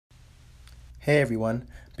Hey everyone!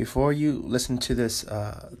 Before you listen to this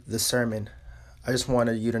sermon, I just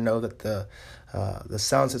wanted you to know that the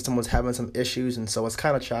sound system was having some issues, and so it's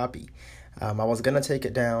kind of choppy. I was gonna take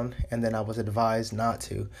it down, and then I was advised not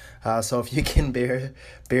to. So if you can bear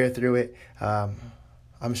through it,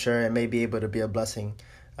 I'm sure it may be able to be a blessing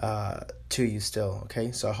to you still.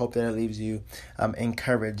 Okay, so I hope that it leaves you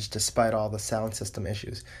encouraged despite all the sound system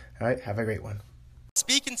issues. All right, have a great one.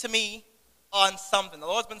 Speaking to me on something. The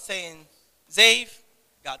Lord's been saying, Zave,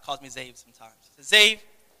 God calls me Zave sometimes. He says, Zave,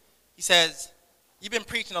 he says, you've been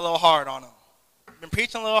preaching a little hard on him. You've been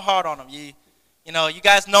preaching a little hard on him. You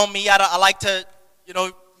guys know me. I like to,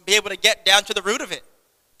 be able to get down to the root of it.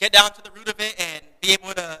 Get down to the root of it and be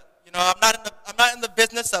able to, I'm not in the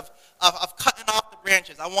business of cutting off the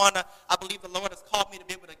branches. I believe the Lord has called me to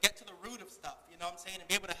be able to get to the root of stuff, you know what I'm saying, and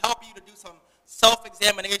be able to help you to do some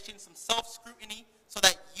self-examination, some self-scrutiny, so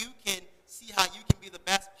that you can see how you can be the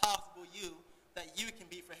best possible you that you can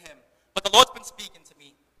be for him. But the Lord's been speaking to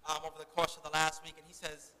me over the course of the last week, and he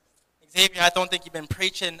says, Xavier, I don't think you've been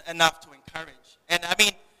preaching enough to encourage. And I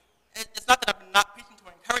mean, it's not that I've been not preaching to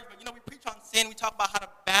encourage, but we preach on sin, we talk about how to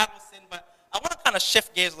battle sin, but I want to kind of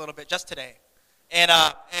shift gears a little bit just today. And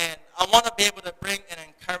I want to be able to bring an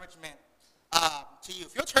encouragement to you.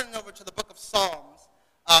 If you're turning over to the book of Psalms,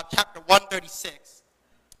 chapter 136,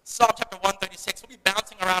 Psalm chapter 136, we'll be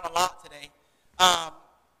bouncing around a lot today.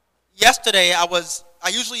 Yesterday, I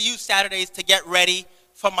usually use Saturdays to get ready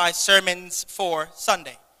for my sermons for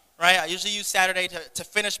Sunday, right? I usually use Saturday to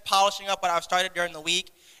finish polishing up what I've started during the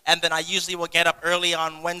week, and then I usually will get up early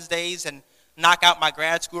on Wednesdays and knock out my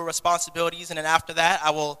grad school responsibilities, and then after that, I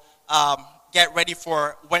will get ready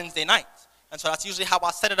for Wednesday nights. And so that's usually how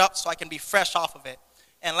I set it up so I can be fresh off of it.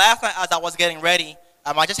 And last night, as I was getting ready,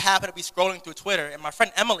 I just happened to be scrolling through Twitter, and my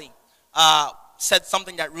friend Emily said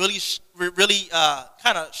something that really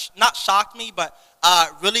kind of not shocked me, but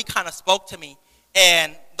really kind of spoke to me.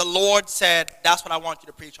 And the Lord said, that's what I want you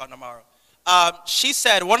to preach on tomorrow. She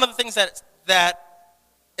said, one of the things that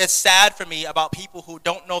is sad for me about people who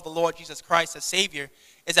don't know the Lord Jesus Christ as Savior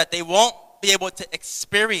is that they won't be able to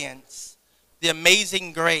experience the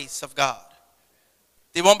amazing grace of God.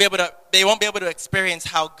 They won't be able to experience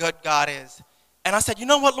how good God is. And I said, you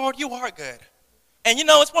know what, Lord, you are good. And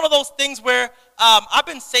it's one of those things where I've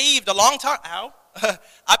been saved a long time.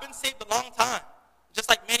 I've been saved a long time, just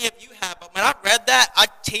like many of you have. But when I read that,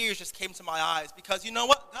 tears just came to my eyes because you know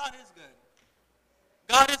what? God is good.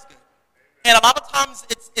 God is good. And a lot of times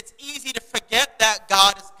it's easy to forget that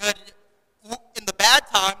God is good in the bad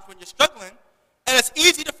times when you're struggling. And it's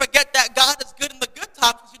easy to forget that God is good in the good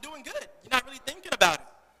times because you're doing good. You're not really thinking about it.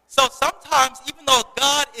 So sometimes, even though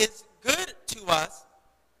God is good to us,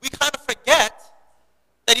 we kind of forget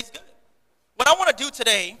that he's good. What I want to do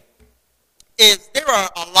today is there are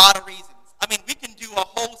a lot of reasons. I mean, we can do a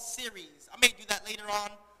whole series. I may do that later on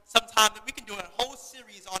sometime. That we can do a whole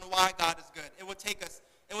series on why God is good. It would take us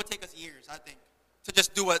years, I think, to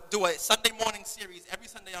just do a Sunday morning series every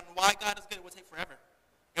Sunday on why God is good. It would take forever.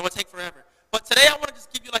 It would take forever. But today I want to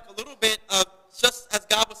just give you like a little bit of, just as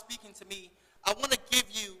God was speaking to me, I want to give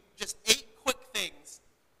you just 8 quick things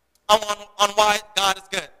on why God is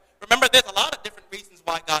good. Remember, there's a lot of different reasons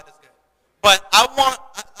why God is good. But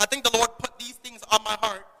I think the Lord put these things on my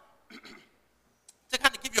heart to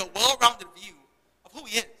kind of give you a well-rounded view of who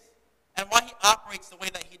he is and why he operates the way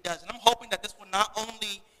that he does. And I'm hoping that this will not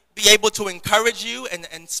only be able to encourage you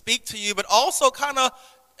and speak to you, but also kind of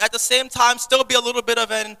at the same time still be a little bit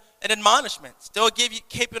of an admonishment. Still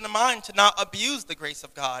keep in mind to not abuse the grace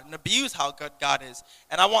of God and abuse how good God is.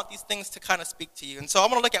 And I want these things to kind of speak to you. And so I'm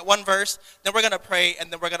going to look at one verse, then we're going to pray,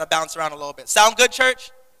 and then we're going to bounce around a little bit. Sound good,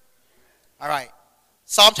 church? All right.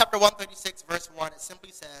 Psalm chapter 136, verse 1, it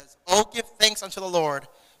simply says, "Oh, give thanks unto the Lord,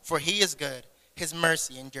 for he is good. His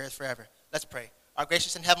mercy endures forever." Let's pray. Our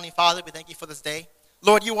gracious and heavenly Father, we thank you for this day.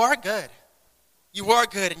 Lord, you are good. You are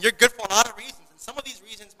good, and you're good for a lot of reasons. And some of these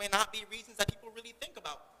reasons may not be reasons that people really think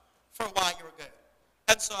about for why you're good.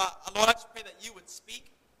 And so, Lord, I just pray that you would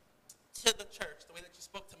speak to the church the way that you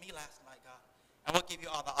spoke to me last night, God. And we'll give you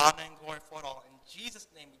all the honor and glory for it all. In Jesus'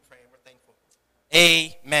 name we pray, and we're thankful.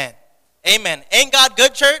 Amen. Amen. Ain't God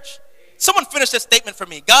good, church? Someone finish this statement for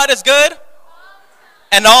me. God is good?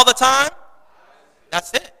 And all the time?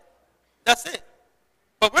 That's it. That's it.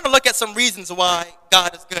 But we're going to look at some reasons why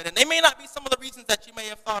God is good. And they may not be some of the reasons that you may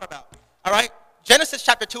have thought about. All right? Genesis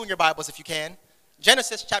chapter 2 in your Bibles, if you can.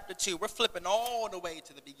 Genesis chapter 2. We're flipping all the way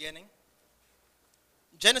to the beginning.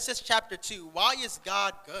 Genesis chapter 2. Why is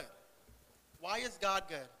God good? Why is God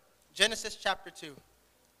good? Genesis chapter 2.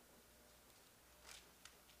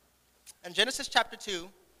 And Genesis chapter 2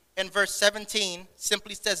 in verse 17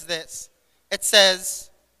 simply says this. It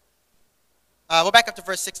says, we'll back up to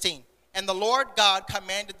verse 16. And the Lord God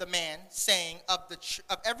commanded the man, saying, of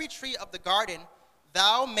every tree of the garden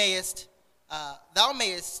thou mayest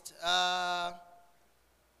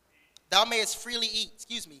freely eat,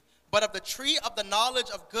 but of the tree of the knowledge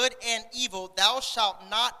of good and evil thou shalt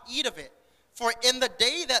not eat of it. For in the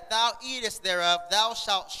day that thou eatest thereof, thou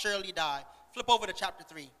shalt surely die. Flip over to chapter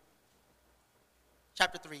 3.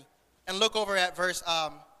 Chapter 3. And look over at verse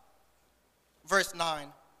 9.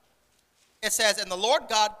 It says, and the Lord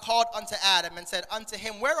God called unto Adam and said unto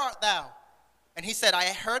him, where art thou? And he said, I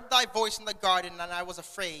heard thy voice in the garden, and I was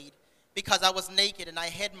afraid, because I was naked, and I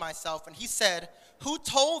hid myself. And he said, who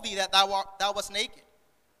told thee that thou wast naked?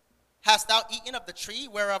 Hast thou eaten of the tree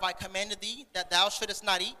whereof I commanded thee that thou shouldest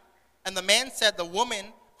not eat? And the man said, the woman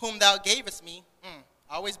whom thou gavest me,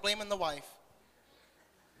 always blaming the wife.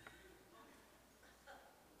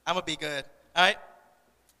 I'm going to be good, all right?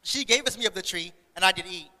 She gavest me of the tree, and I did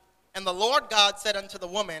eat. And the Lord God said unto the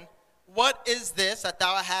woman, what is this that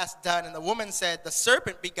thou hast done? And the woman said, the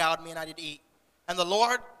serpent beguiled me, and I did eat. And the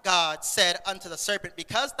Lord God said unto the serpent,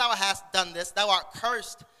 because thou hast done this, thou art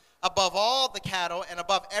cursed above all the cattle, and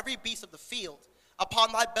above every beast of the field.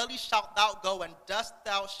 Upon thy belly shalt thou go, and dust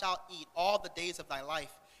thou shalt eat all the days of thy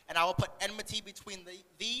life. And I will put enmity between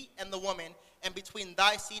thee and the woman, and between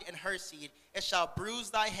thy seed and her seed. It shall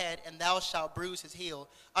bruise thy head, and thou shalt bruise his heel.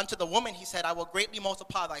 Unto the woman he said, I will greatly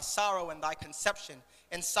multiply thy sorrow and thy conception.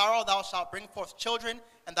 In sorrow thou shalt bring forth children,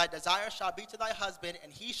 and thy desire shall be to thy husband,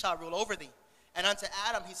 and he shall rule over thee. And unto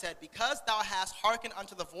Adam he said, because thou hast hearkened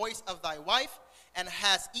unto the voice of thy wife, and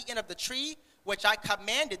hast eaten of the tree which I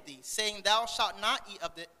commanded thee, saying, thou shalt not eat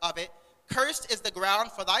of it, cursed is the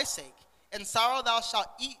ground for thy sake. In sorrow thou shalt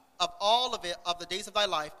eat of all of it of the days of thy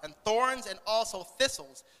life, and thorns and also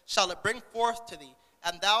thistles shall it bring forth to thee,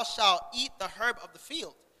 and thou shalt eat the herb of the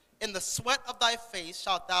field. In the sweat of thy face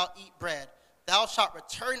shalt thou eat bread. Thou shalt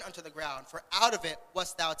return unto the ground, for out of it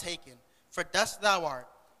wast thou taken. For dust thou art,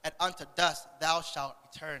 and unto dust thou shalt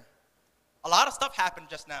return. A lot of stuff happened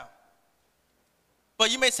just now.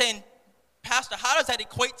 But you may say, Pastor, how does that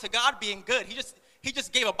equate to God being good? He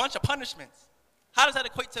just gave a bunch of punishments. How does that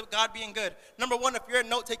equate to God being good? Number one, if you're a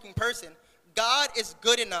note-taking person, God is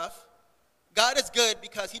good enough. God is good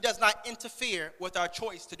because he does not interfere with our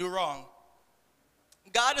choice to do wrong.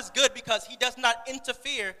 God is good because he does not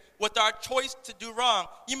interfere with our choice to do wrong.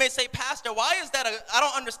 You may say, Pastor, why is that? I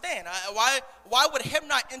don't understand. Why would him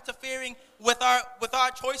not interfering with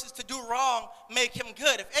our choices to do wrong make him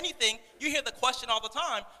good? If anything, you hear the question all the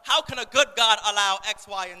time, how can a good God allow X,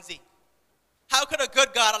 Y, and Z? How could a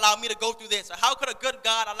good God allow me to go through this? Or how could a good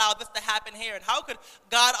God allow this to happen here? And how could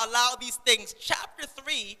God allow these things? Chapter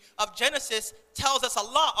 3 of Genesis tells us a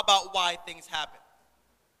lot about why things happen.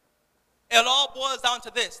 It all boils down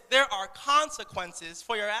to this. There are consequences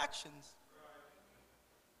for your actions.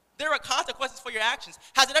 There are consequences for your actions.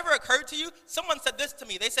 Has it ever occurred to you? Someone said this to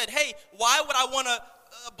me. They said, hey, why would I want to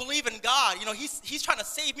believe in God? You know, he's trying to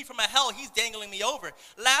save me from a hell he's dangling me over.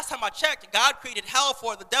 Last time I checked, God created hell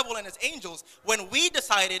for the devil and his angels. When we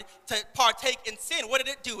decided to partake in sin, what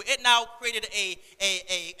did it do? It now created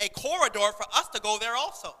a corridor for us to go there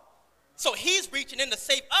also. So he's reaching in to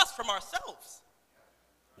save us from ourselves.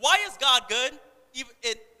 Why is God good? Even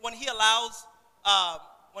when he allows,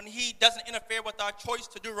 when he doesn't interfere with our choice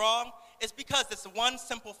to do wrong, it's because it's one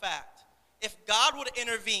simple fact. If God would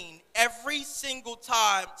intervene every single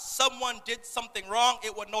time someone did something wrong,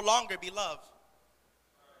 it would no longer be love.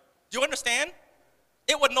 Do you understand?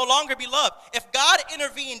 It would no longer be love. If God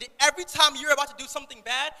intervened every time you're about to do something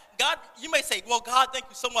bad, God, you may say, well, God, thank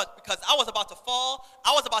you so much because I was about to fall,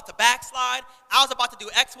 I was about to backslide, I was about to do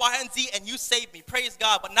X, Y, and Z, and you saved me. Praise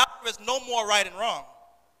God. But now there is no more right and wrong.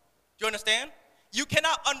 Do you understand? You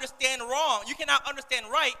cannot understand wrong. You cannot understand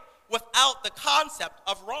right without the concept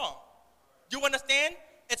of wrong. Do you understand?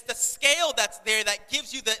 It's the scale that's there that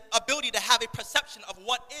gives you the ability to have a perception of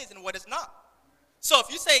what is and what is not. So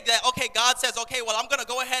if you say that, okay, God says, okay, well, I'm going to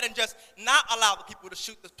go ahead and just not allow the people to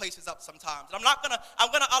shoot the places up sometimes. And I'm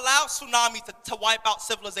going to allow tsunamis to wipe out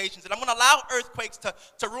civilizations. And I'm going to allow earthquakes to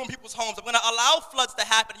ruin people's homes. I'm going to allow floods to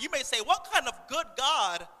happen. You may say, what kind of good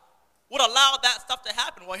God would allow that stuff to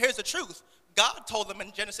happen? Well, here's the truth. God told them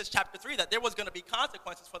in Genesis chapter 3 that there was going to be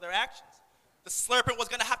consequences for their actions. The serpent was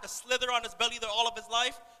going to have to slither on his belly all of his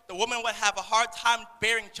life. The woman would have a hard time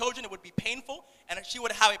bearing children. It would be painful. And she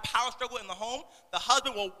would have a power struggle in the home. The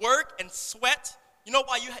husband will work and sweat. You know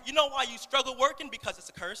why you struggle working? Because it's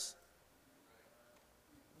a curse.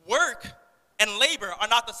 Work and labor are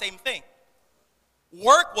not the same thing.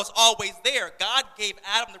 Work was always there. God gave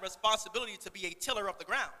Adam the responsibility to be a tiller of the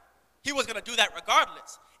ground. He was going to do that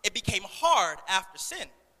regardless. It became hard hard after sin.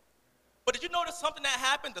 But did you notice something that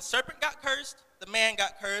happened? The serpent got cursed, the man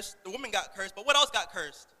got cursed, the woman got cursed, but what else got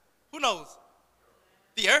cursed? Who knows?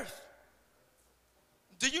 The earth.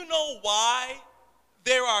 Do you know why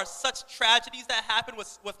there are such tragedies that happen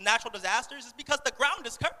with natural disasters? It's because the ground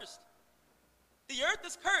is cursed. The earth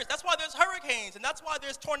is cursed. That's why there's hurricanes, and that's why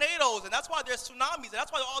there's tornadoes, and that's why there's tsunamis, and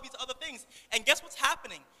that's why all these other things. And guess what's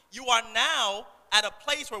happening? You are now at a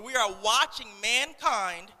place where we are watching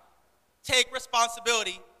mankind take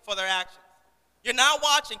responsibility for their actions. You're now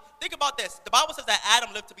watching. Think about this. The Bible says that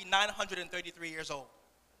Adam lived to be 933 years old.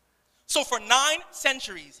 So for 9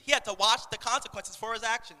 centuries, he had to watch the consequences for his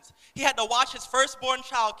actions. He had to watch his firstborn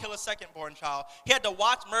child kill his secondborn child. He had to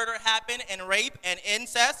watch murder happen and rape and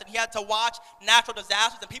incest, and he had to watch natural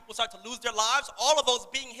disasters and people start to lose their lives, all of those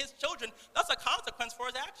being his children. That's a consequence for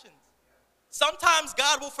his actions. Sometimes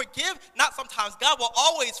God will forgive, not sometimes, God will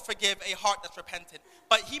always forgive a heart that's repentant,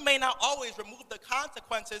 but he may not always remove the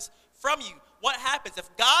consequences from you. What happens? If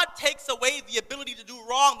God takes away the ability to do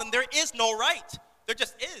wrong, then there is no right. There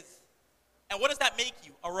just is. And what does that make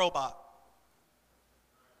you? A robot.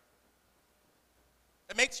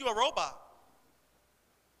 It makes you a robot.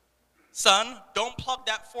 Son, don't plug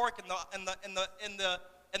that fork in the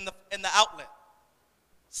outlet.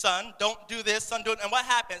 Son, don't do this. Son, do it. And what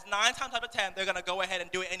happens? 9 times out of 10, they're going to go ahead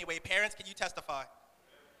and do it anyway. Parents, can you testify?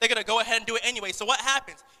 They're going to go ahead and do it anyway. So what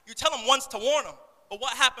happens? You tell them once to warn them, but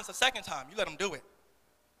what happens the second time? You let them do it.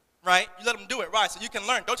 Right? You let them do it, right? So you can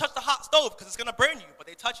learn. Don't touch the hot stove because it's going to burn you, but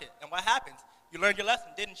they touch it. And what happens? You learned your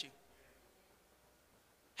lesson, didn't you?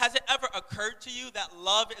 Has it ever occurred to you that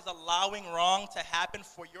love is allowing wrong to happen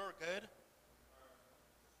for your good?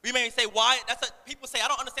 We may say, why? People say, I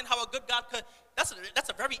don't understand how a good God could. That's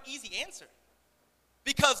a very easy answer.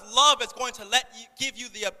 Because love is going to give you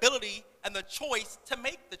the ability and the choice to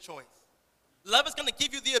make the choice. Love is going to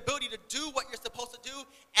give you the ability to do what you're supposed to do,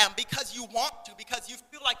 and because you want to, because you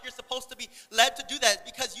feel like you're supposed to be led to do that,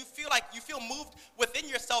 because you feel moved within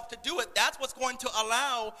yourself to do it, that's what's going to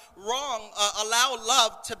allow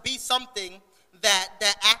love to be something that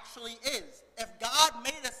actually is. If God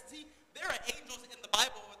made us, see, there are angels in the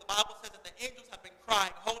Bible where the Bible says that the angels have been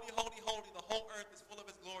crying, holy, holy, holy, the whole earth is full of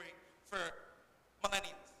his glory for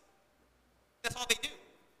millenniums. That's all they do.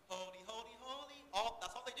 Holy, holy, holy,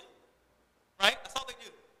 that's all they do. Right? That's all they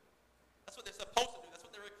do. That's what they're supposed to do. That's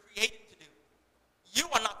what they were created to do. You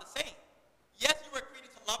are not the same. Yes, you were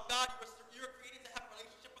created to love God. You were created to have a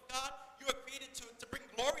relationship with God. You were created to bring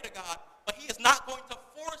glory to God. But he is not going to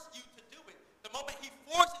force you to do it. The moment he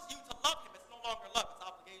forces you to love him, it's no longer love. It's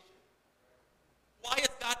obligation. Why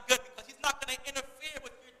is God good? Because he's not going to interfere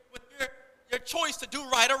with your choice to do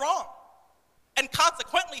right or wrong. And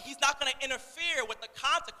consequently, he's not going to interfere with the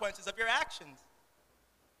consequences of your actions.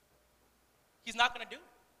 He's not going to do it.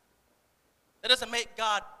 That doesn't make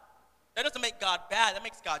God bad. That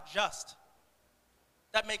makes God just.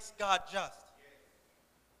 That makes God just.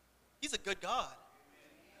 He's a good God.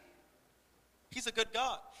 He's a good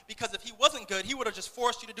God. Because if he wasn't good, he would have just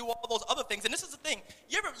forced you to do all those other things. And this is the thing.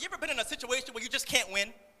 You ever been in a situation where you just can't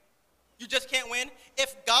win? You just can't win?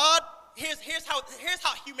 If God, here's how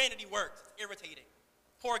humanity works. It's irritating.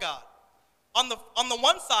 Poor God. On the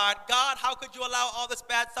one side, God, how could you allow all this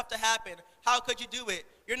bad stuff to happen? How could you do it?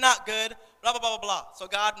 You're not good, blah, blah, blah, blah, blah. So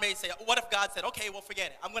God may say, what if God said, okay, well, forget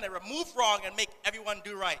it. I'm going to remove wrong and make everyone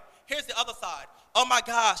do right. Here's the other side. Oh, my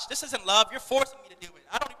gosh, this isn't love. You're forcing me to do it.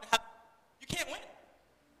 You can't win.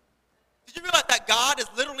 Did you realize that God is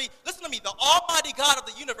literally, listen to me, the almighty God of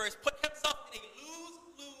the universe put himself in a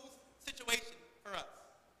lose-lose situation for us.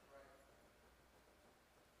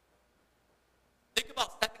 Think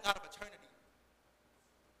about stepping out of eternity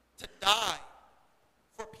to die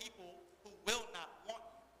for people who will not want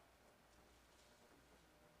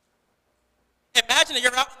you. Imagine that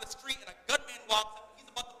you're out in the street and a gunman walks up and he's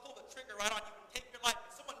about to pull the trigger right on you and take your life,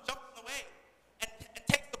 and someone jumps in the way and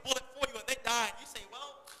takes the bullet for you and they die, and you say,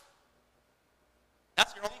 well,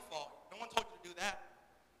 that's your own fault. No one told you to do that.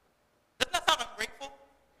 Doesn't that sound ungrateful?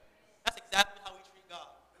 That's exactly how we treat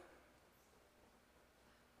God.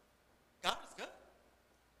 God is good.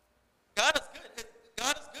 God is good.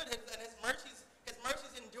 God is good, and his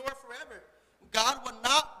mercies endure forever. God would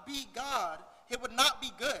not be God. It would not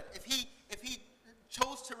be good if he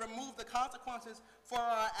chose to remove the consequences for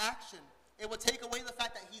our action. It would take away the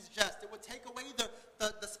fact that he's just. It would take away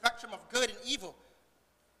the spectrum of good and evil.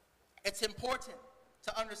 It's important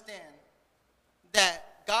to understand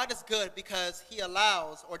that God is good because he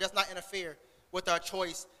allows or does not interfere with our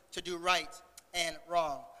choice to do right and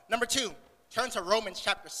wrong. Number 2, turn to Romans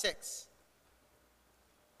chapter 6.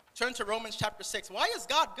 Turn to Romans chapter 6. Why is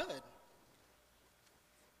God good?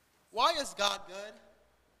 why is God good?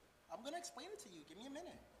 I'm going to explain it to you. Give me a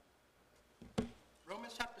minute.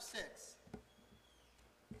 Romans chapter 6.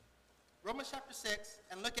 Romans chapter 6,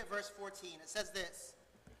 and look at verse 14. It says this,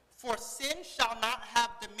 "For sin shall not have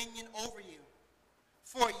dominion over you,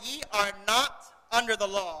 for ye are not under the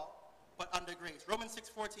law, but under grace." Romans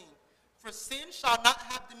 6:14. "For sin shall not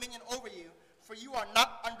have dominion over you, for you are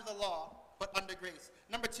not under the law, but under grace."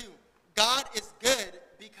 Number 2, God is good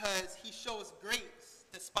because he shows grace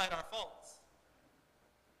despite our faults.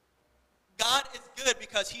 God is good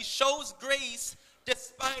because he shows grace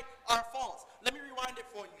despite our faults. Let me rewind it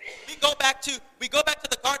for you. We go back to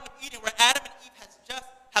the Garden of Eden where Adam and Eve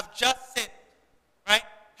have just sinned, right?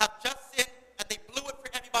 Have just sinned, and they blew it for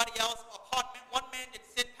everybody else. One man did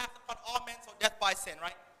sin, passed upon all men, so death by sin,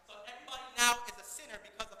 right? So everybody now is a sinner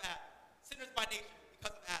because of Adam. Sinners by nature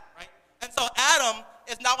because of Adam, right? And so Adam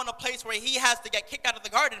is now in a place where he has to get kicked out of the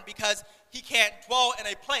garden because he can't dwell in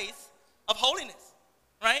a place of holiness,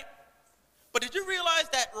 right? But did you realize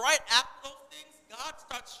that right after those things, God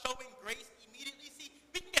starts showing grace immediately? See,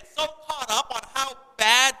 we can get so caught up on how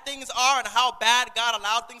bad things are and how bad God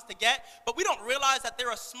allowed things to get, but we don't realize that there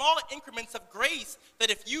are small increments of grace that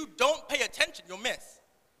if you don't pay attention, you'll miss.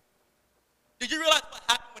 Did you realize what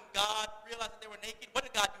happened when God realized that they were naked? What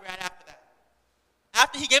did God do right after that?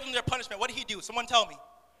 After he gave them their punishment, what did he do? Someone tell me.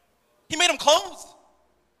 He made them clothes.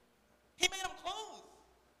 He made them clothes.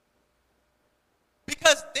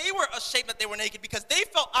 Because they were ashamed that they were naked, because they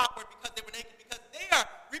felt awkward because they were naked, because they are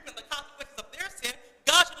reaping the consequences of their sin,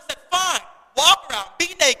 God should have said, fine, walk around,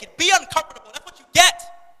 be naked, be uncomfortable. That's what you get.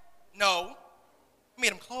 No. He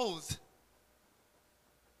made them clothes.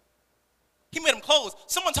 He made them clothes.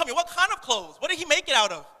 Someone tell me, what kind of clothes? What did he make it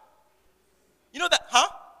out of? You know that, huh?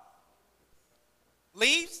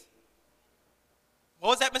 Leaves? What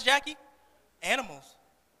was that, Miss Jackie? Animals.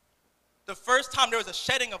 The first time there was a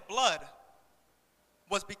shedding of blood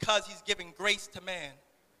was because he's giving grace to man.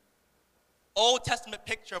 Old Testament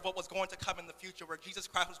picture of what was going to come in the future where Jesus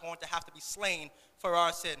Christ was going to have to be slain for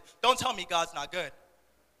our sin. Don't tell me God's not good.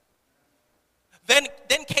 Then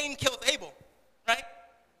Cain kills Abel, right?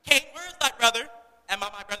 Cain, where is thy brother? Am I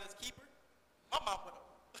my brother's keeper? My mom would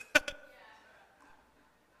have.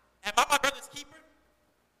 Am I my brother's keeper?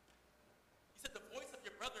 He said the voice of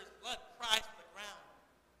your brother's blood cries from the ground.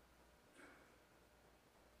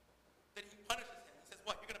 Then he punishes him. He says,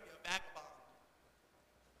 what? You're going to be a vagabond.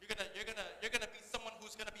 You're gonna be someone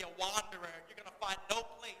who's going to be a wanderer. You're going to find no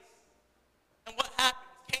place. And what happens?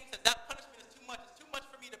 Cain says, that punishment is too much. It's too much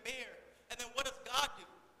for me to bear. And then what does God do?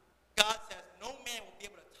 God says, no man will be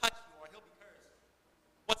able to touch you or he'll be cursed.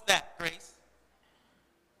 What's that? Grace.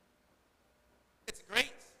 It's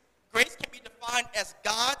grace. Grace can be defined as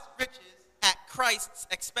God's riches at Christ's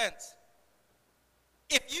expense.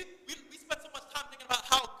 If we spend so much time thinking about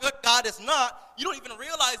how good God is not, you don't even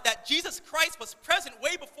realize that Jesus Christ was present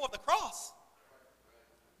way before the cross.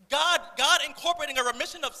 God incorporating a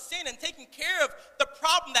remission of sin and taking care of the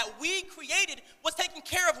problem that we created was taken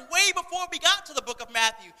care of way before we got to the book of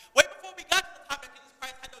Matthew, way before we got to the time that Jesus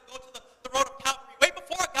Christ had to go to the road of Calvary, way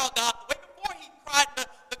before Golgotha, way before he cried in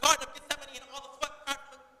the Garden of Gethsemane and all the sweat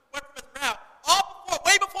went from his brow.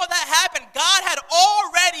 Way before that happened, God had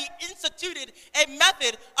already instituted a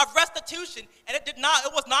method of restitution, and it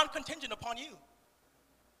was non-contingent upon you.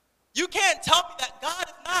 You can't tell me that God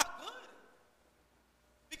is not good.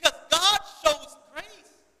 Because God shows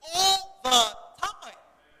grace all the time.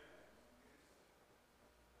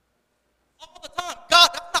 All the time. God,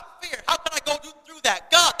 that's not fair. How can I go through that?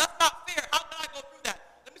 God, that's not fair. How can I go through that?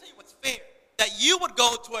 Let me tell you what's fair. That you would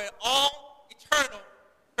go to an all-eternal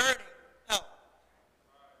burning hell.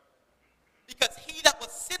 Because he that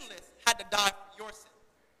was sinless had to die for your sin.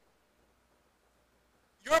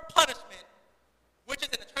 Your punishment, which is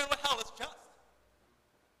an eternal hell, is just.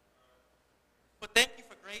 But thank you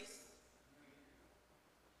for grace.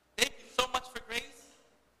 Thank you so much for grace.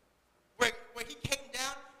 Where he came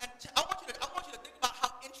down, and I want you to think about how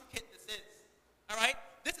intricate this is. All right?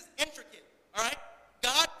 This is intricate. All right?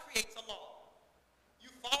 God creates a law. You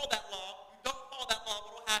follow that law. You don't follow that law,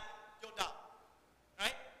 what will happen? You'll die. All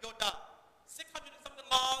right? You'll die. 600 and something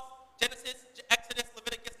laws, Genesis, Exodus,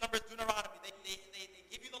 Leviticus, Numbers, Deuteronomy. They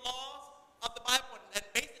give you the laws,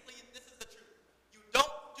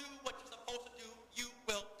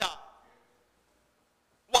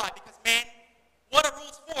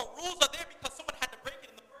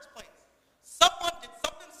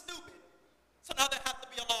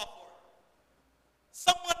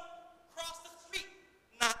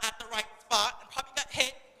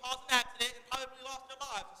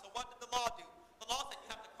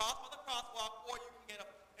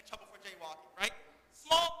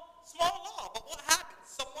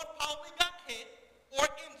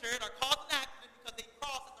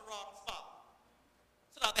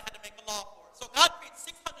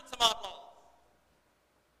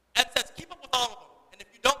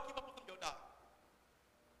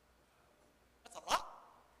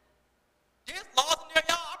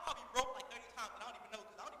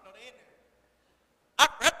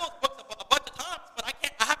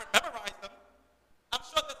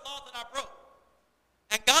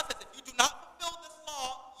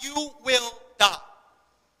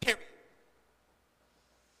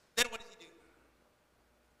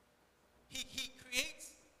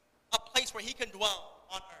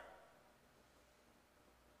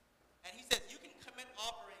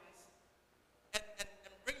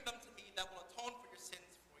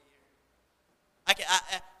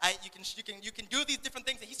 you can do these different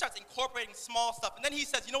things, and he starts incorporating small stuff. And then he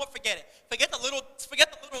says, you know what? Forget it. Forget the little space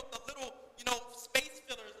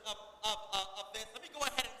fillers of this. Let me go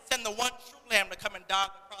ahead and send the one true lamb to come and die on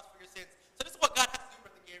the cross for your sins. So this is what God has to do,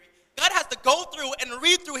 Brother Gary. God has to go through and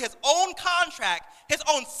read through his own contract, his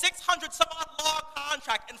own 600 some odd law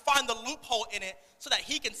contract, and find the loophole in it so that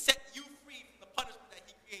he can set you free from the punishment that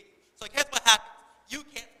he created. So here's what happens. You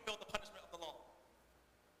can't fulfill the punishment of the law.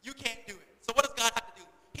 You can't do it. So what does God have to do?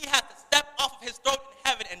 He has to step off of his throne in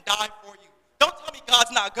heaven and die for you. Don't tell me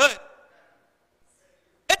God's not good.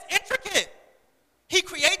 It's intricate. He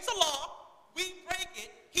creates a law. We break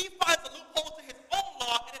it. He finds a loophole to his own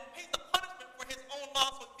law and then pays the punishment for his own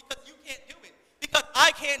law because you can't do it. Because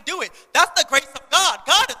I can't do it. That's the grace of God.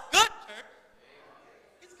 God is good, church.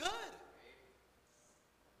 He's good.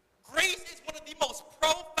 Grace is one of the most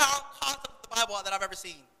profound concepts of the Bible that I've ever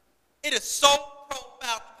seen. It is so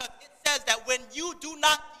profound because it says that when you do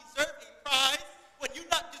not deserve a prize, when you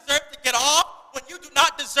not deserve to get off, when you do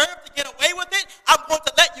not deserve to get away with it, I'm going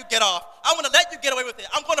to let you get off. I'm going to let you get away with it.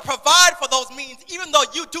 I'm going to provide for those means even though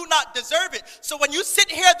you do not deserve it. So when you sit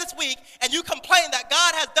here this week and you complain that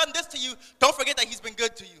God has done this to you, don't forget that he's been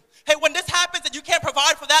good to you. Hey, when this happens and you can't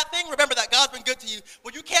provide for that thing, remember that God's been good to you.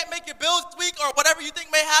 When you can't make your bills this week or whatever you think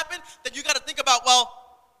may happen, then you got to think about, well,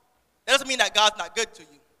 that doesn't mean that God's not good to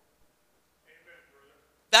you.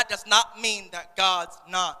 That does not mean that God's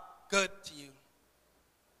not good to you.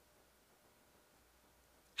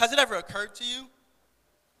 Has it ever occurred to you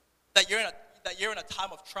that you're in a time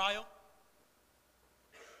of trial?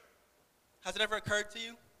 Has it ever occurred to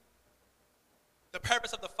you? The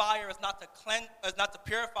purpose of the fire is not to cleanse, is not to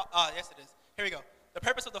purify. Yes, it is. Here we go. The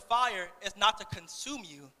purpose of the fire is not to consume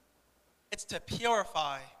you. It's to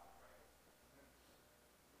purify.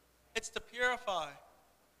 It's to purify.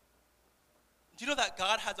 Do you know that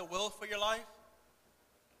God has a will for your life?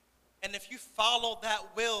 And if you follow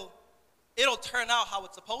that will, it'll turn out how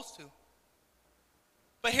it's supposed to.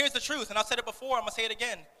 But here's the truth, and I've said it before, I'm going to say it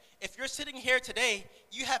again. If you're sitting here today,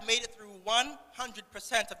 you have made it through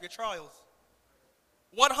 100% of your trials.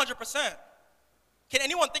 100%. Can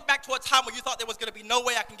anyone think back to a time where you thought there was going to be no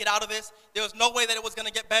way I can get out of this? There was no way that it was going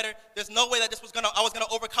to get better. There's no way that I was going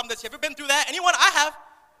to overcome this. Have you ever been through that? Anyone? I have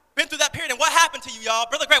been through that period. And what happened to you, y'all?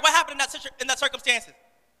 Brother Greg, what happened in that circumstances?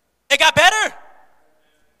 It got better.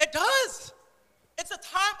 It does. It's a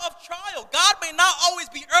time of trial. God may not always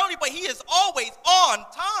be early, but he is always on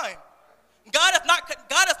time. God is not,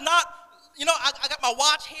 I got my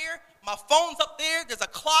watch here, my phone's up there, there's a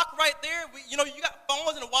clock right there. You got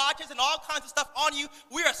phones and watches and all kinds of stuff on you.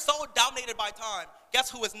 We are so dominated by time.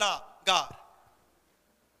 Guess who is not? God.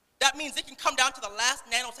 That means it can come down to the last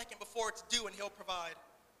nanosecond before it's due and he'll provide.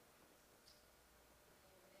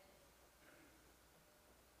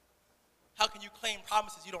 How can you claim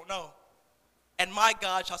promises you don't know? And my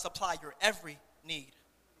God shall supply your every need.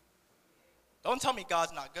 Don't tell me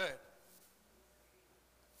God's not good.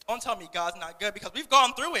 Don't tell me God's not good because we've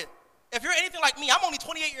gone through it. If you're anything like me, I'm only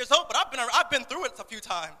 28 years old, but I've been through it a few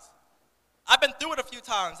times. I've been through it a few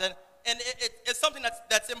times, and it's something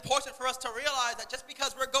that's important for us to realize that just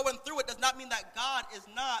because we're going through it does not mean that God is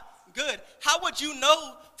not good. How would you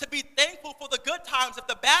know to be thankful for the good times if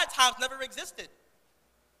the bad times never existed?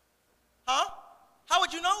 Huh? How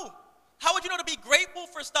would you know? How would you know to be grateful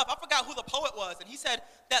for stuff? I forgot who the poet was, and he said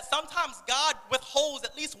that sometimes God withholds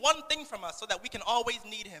at least one thing from us so that we can always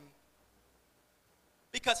need him.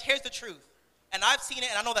 Because here's the truth, and I've seen it,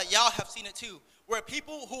 and I know that y'all have seen it too, where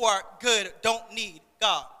people who are good don't need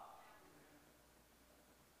God.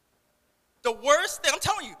 The worst thing, I'm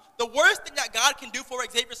telling you, the worst thing that God can do for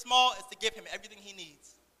Xavier Small is to give him everything he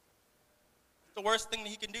needs. The worst thing that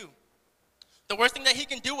he can do. The worst thing that he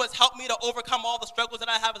can do was help me to overcome all the struggles that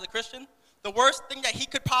I have as a Christian. The worst thing that he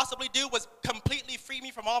could possibly do was completely free me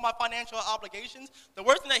from all my financial obligations. The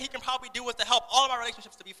worst thing that he can probably do was to help all of my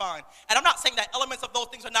relationships to be fine. And I'm not saying that elements of those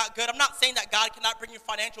things are not good. I'm not saying that God cannot bring you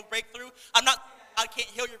financial breakthrough. I'm not saying that God can't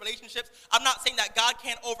heal your relationships. I'm not saying that God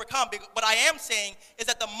can't overcome. What I am saying is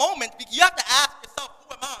that the moment, you have to ask yourself,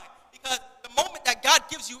 who am I? Because the moment that God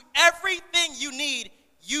gives you everything you need,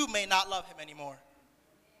 you may not love him anymore.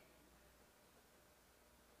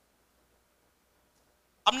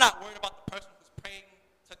 I'm not worried about the person who's praying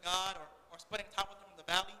to God or spending time with him in the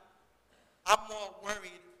valley. I'm more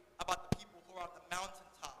worried about the people who are on the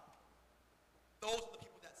mountaintop. Those are the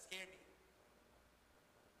people that scare me.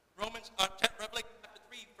 Revelation chapter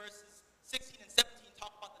 3, verses 16 and 17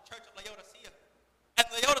 talk about the church of Laodicea. And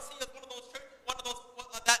Laodicea is one of those churches,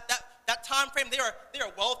 that time frame. They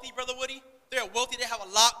are wealthy, Brother Woody. They are wealthy. They have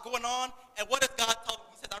a lot going on. And what does God tell them?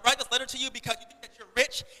 He says, I write this letter to you because you think that you're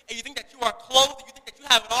rich and you think that you are clothed and you think that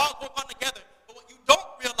have it all going on together. But what you don't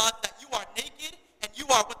realize is that you are naked and you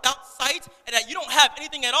are without sight and that you don't have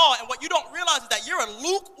anything at all. And what you don't realize is that you're a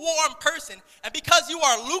lukewarm person. And because you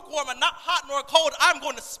are lukewarm and not hot nor cold, I'm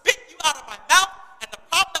going to spit you out of my mouth. And the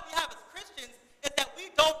problem that we have as Christians is that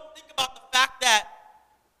we don't think about the fact that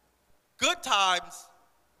good times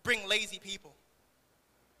bring lazy people.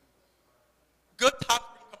 Good times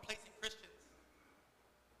bring complacent Christians.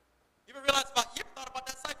 You ever thought about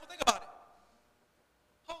that cycle? Think about it.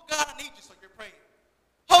 Oh God, I need you, so you're praying.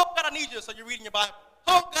 Oh God, I need you, so you're reading your Bible.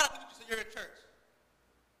 Oh God, I need you, so you're in church.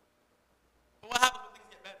 But what happens when things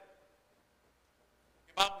get better?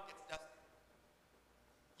 Your Bible gets dusty.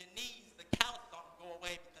 Your knees, the calluses on them go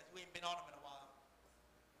away because you ain't been on them in a while.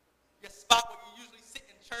 Your spot where you usually sit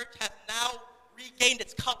in church has now regained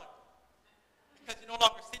its color because you're no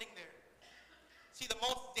longer sitting there. See, the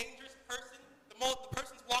most dangerous person, the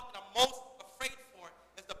person's walk that I'm most afraid for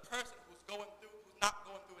is the person who's not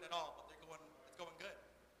going through it at all, but it's going good.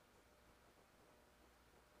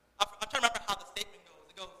 I'm trying to remember how the statement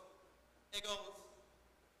goes. It goes,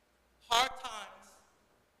 hard times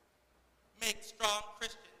make strong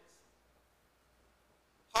Christians.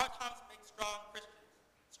 Hard times make strong Christians.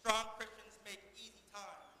 Strong Christians make easy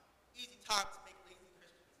times. Easy times make lazy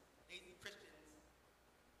Christians. Lazy Christians.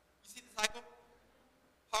 You see the cycle?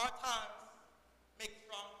 Hard times make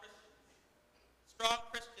strong Christians. Strong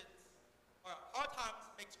Christians, or hard times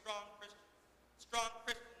make strong Christians. Strong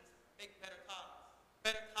Christians make better times.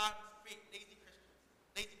 Better times create lazy Christians.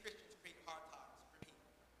 Lazy Christians create hard times. Repeat.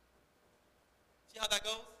 See how that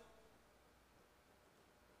goes?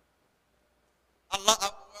 I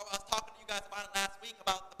was talking to you guys about it last week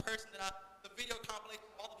about the video compilation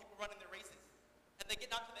of all the people running their races. And they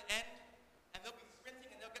get down to the end, and they'll be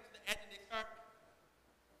sprinting, and they'll get to the end, and they start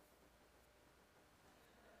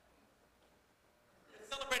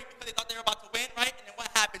celebrating because they thought they were about to win, right? And then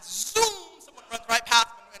what happens? Zoom! Someone runs right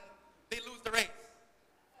past them, and they lose the race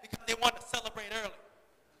because they want to celebrate early.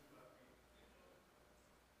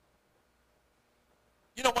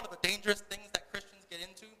 You know, one of the dangerous things that Christians get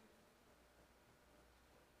into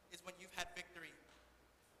is when you've had victory.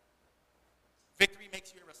 Victory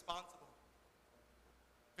makes you irresponsible.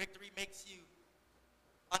 Victory makes you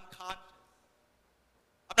unconscious.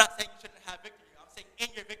 I'm not saying you shouldn't have victory. I'm saying in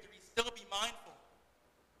your victory, still be mindful.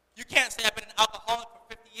 You can't say I've been an alcoholic for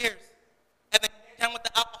 50 years and then get down with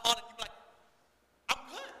the alcohol and you be like, I'm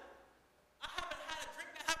good. I haven't had a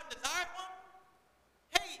drink. I haven't desired one.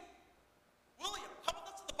 Hey, William, come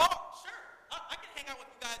with us to the bar. Sure, I can hang out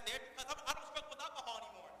with you guys there because I don't struggle with alcohol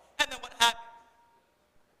anymore. And then what happens?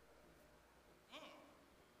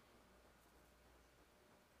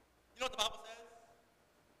 You know what the Bible says?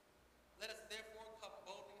 Let us therefore come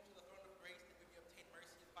boldly to the throne of grace that we may obtain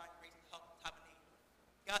mercy and find grace to help in time of need.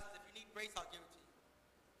 God says, if you need grace, I'll give it to you.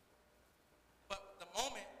 But the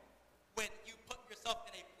moment when you put yourself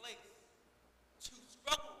in a place to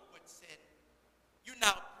struggle with sin, you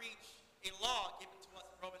now breach a law given to us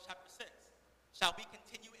in Romans chapter 6. Shall we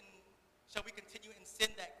continue in sin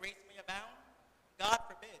that grace may abound? God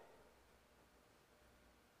forbid.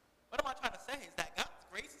 What am I trying to say is that God's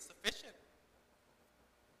grace is sufficient.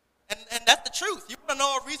 And that's the truth. You want to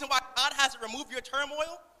know a reason why God has to remove your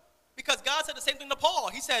turmoil? Because God said the same thing to Paul.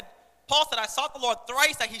 Paul said, I sought the Lord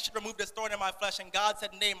thrice that he should remove this thorn in my flesh. And God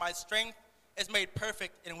said, nay, my strength is made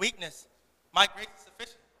perfect in weakness. My grace is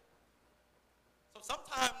sufficient. So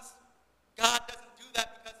sometimes God doesn't do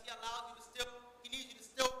that because he needs you to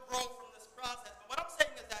still grow from this process. But what I'm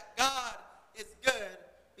saying is that God is good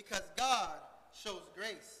because God shows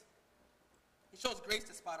grace. He shows grace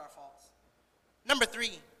despite our faults. Number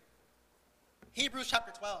 3, Hebrews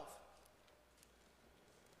chapter 12.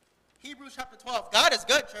 Hebrews chapter 12. God is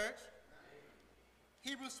good, church.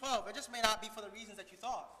 Hebrews 12. It just may not be for the reasons that you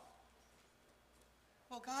thought.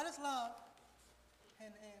 Well, God is love,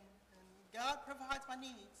 and God provides my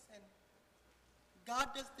needs, and God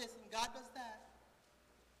does this, and God does that.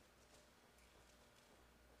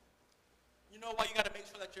 You know why you got to make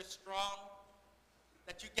sure that you're strong?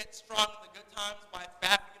 That you get strong in the good times, why it's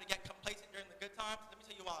bad for you to get complacent during the good times? Let me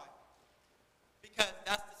tell you why. Because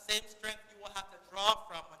that's the same strength you will have to draw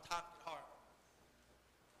from when times get hard.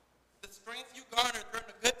 The strength you garner during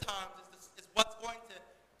the good times is what's going to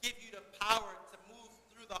give you the power to move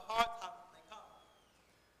through the hard times when they come.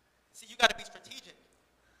 See, you got to be strategic.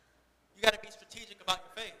 You got to be strategic about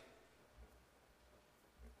your faith.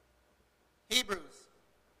 Hebrews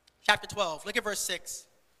chapter 12. Look at verse 6.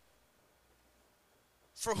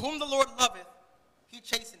 For whom the Lord loveth, he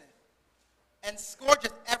chasteneth, and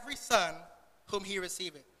scourgeth every son whom he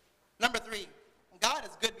receiveth. Number 3, God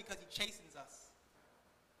is good because he chastens us.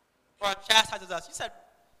 or chastises us. You said,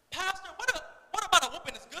 Pastor, what about a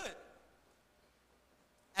whooping is good?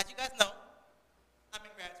 As you guys know, I'm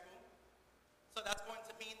in grad school, so that's going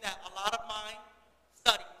to mean that a lot of my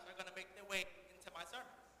studies are going to make their way into my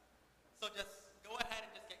sermons. So just go ahead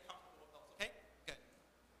and just get comfortable with those, okay? Good.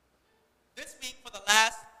 This week,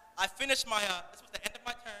 I finished this was the end of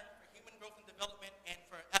my term for human growth and development and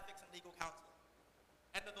for ethics and legal counseling.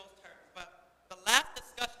 End of those terms. But the last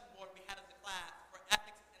discussion board we had as a class for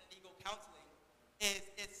ethics and legal counseling is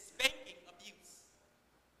spanking abuse.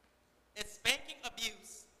 It's spanking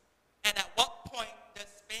abuse, and at what point does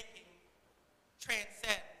spanking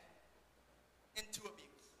transcend into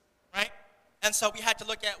abuse, right? And so we had to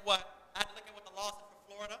look at what the law said for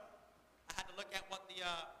Florida. I had to look at what the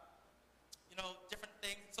different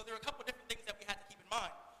things. So there were a couple of different things that we had to keep in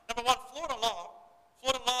mind. Number one, Florida law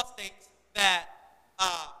states that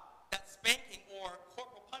that spanking or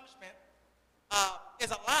corporal punishment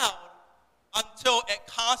is allowed until it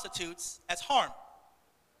constitutes as harm.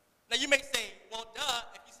 Now you may say, well,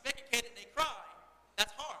 duh, if you spank a kid and they cry,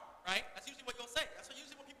 that's harm, right? That's usually what you'll say. That's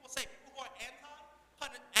usually what people will say. People who are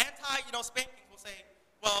anti-spanking will say,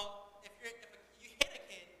 well, if you hit a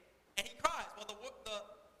kid and he cries, well, the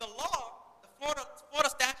law, the Florida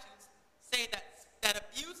statutes say that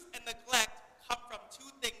abuse and neglect come from two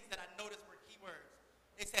things that I noticed were key words.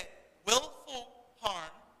 They said willful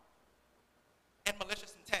harm and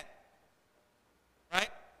malicious intent, right?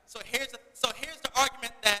 So here's the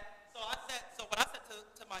argument that. So what I said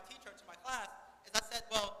to my teacher, to my class, is I said,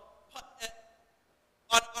 well,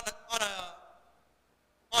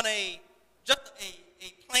 on a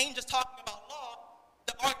plain just talking about law,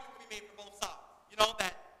 the argument can be made for both sides. You know,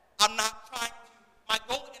 that I'm not trying to, my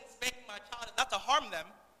goal in spanking my child is not to harm them,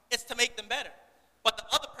 it's to make them better. But the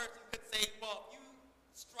other person could say, well, if you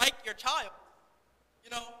strike your child,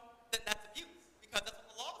 then that's abuse, because that's what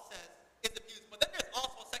the law says is abuse. But then there's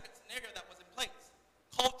also a second scenario that was in place,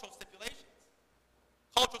 cultural stipulations.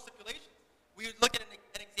 We look at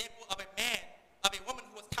an example of a woman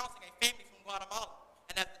who was counseling a family from Guatemala.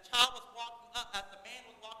 And as the man was walking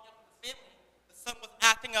up to the family, the son was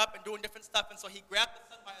acting up and doing different stuff, and so he grabbed the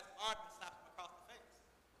son by his arm and slapped him across the face.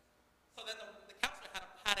 So then the counselor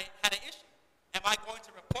had an issue. Am I going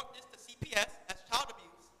to report this to CPS as child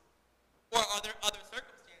abuse, or are there other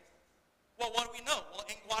circumstances? Well, what do we know? Well,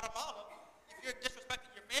 in Guatemala, if you're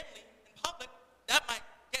disrespecting your family in public, that might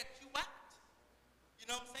get you whacked.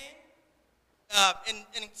 You know what I'm saying?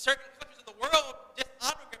 In certain countries of the world,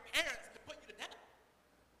 dishonoring your parents could put you to death.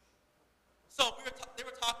 So they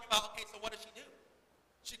were talking about, okay, so what does she do?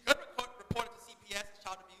 She could report it to CPS as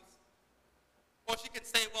child abuse. Or she could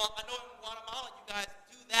say, well, I know in Guatemala you guys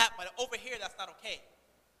do that, but over here that's not okay.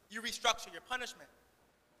 You restructure your punishment.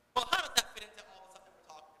 Well, how does that fit into all the stuff that we're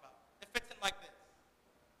talking about? It fits in like this.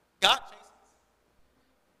 God chastens.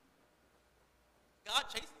 God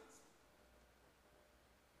chastens.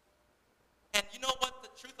 And you know what the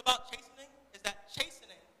truth about chastening is? That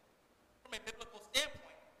chastening, from a biblical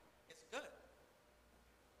standpoint, is good.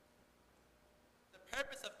 The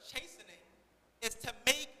purpose of chastening is to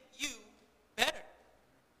make you better.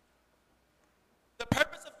 The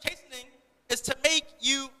purpose of chastening is to make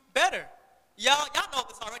you better. Y'all know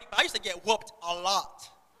this already, but I used to get whooped a lot.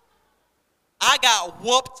 I got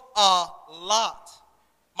whooped a lot.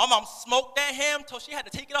 My mom smoked that ham till she had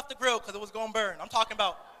to take it off the grill because it was going to burn. I'm talking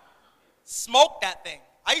about smoke that thing.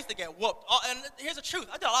 I used to get whooped. And here's the truth.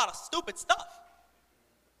 I did a lot of stupid stuff.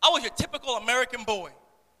 I was your typical American boy,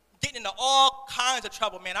 getting into all kinds of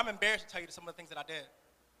trouble. Man, I'm embarrassed to tell you some of the things that I did.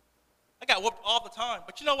 I got whooped all the time.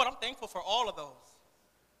 But you know what? I'm thankful for all of those.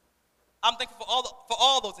 I'm thankful for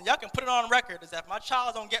all those. And y'all can put it on record is that if my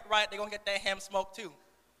child don't get right, they're going to get that ham smoked too.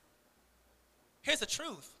 Here's the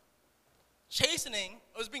truth. Chastening,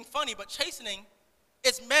 it was being funny, but chastening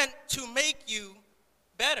is meant to make you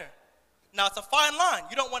better. Now, it's a fine line.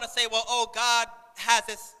 You don't want to say, well, oh, God has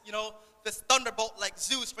this, this thunderbolt like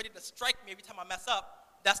Zeus ready to strike me every time I mess up.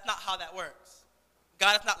 That's not how that works.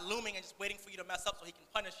 God is not looming and just waiting for you to mess up so he can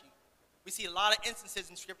punish you. We see a lot of instances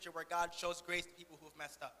in Scripture where God shows grace to people who have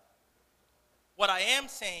messed up. What I am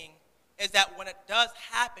saying is that when it does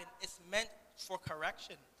happen, it's meant for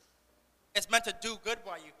correction. It's meant to do good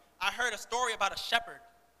by you. I heard a story about a shepherd.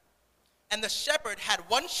 And the shepherd had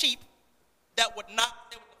one sheep that would not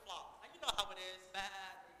stay with the flock. Now, you know how it is. Bad.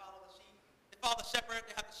 They follow the sheep. They follow the shepherd.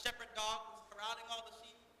 They have the shepherd dog who's surrounding all the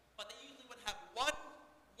sheep. But they usually would have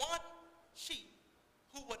one sheep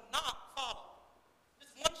who would not follow.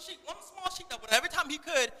 Just one sheep, one small sheep that would, every time he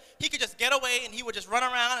could just get away and he would just run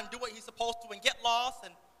around and do what he's supposed to and get lost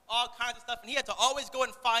and all kinds of stuff. And he had to always go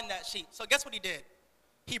and find that sheep. So guess what he did?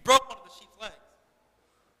 He broke one of the sheep's legs.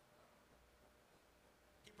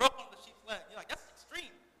 broke one of the sheep's leg. You're like, that's extreme.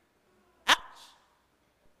 Ouch.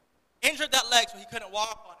 Injured that leg so he couldn't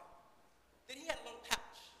walk on it. Then he had a little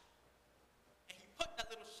pouch. And he put that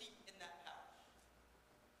little sheep in that pouch.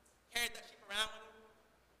 Carried that sheep around with him.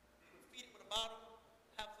 He would feed it with a bottle,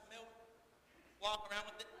 have some milk, walk around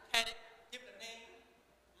with it, pet it, give it a name,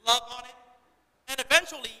 love on it. And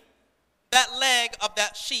eventually, that leg of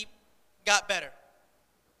that sheep got better.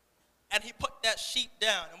 And he put that sheep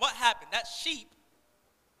down. And what happened? That sheep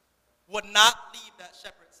would not leave that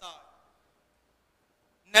shepherd's side.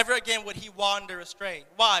 Never again would he wander astray.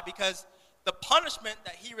 Why? Because the punishment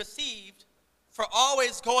that he received for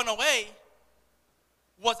always going away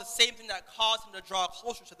was the same thing that caused him to draw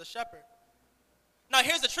closer to the shepherd. Now,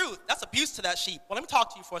 here's the truth. That's abuse to that sheep. Well, let me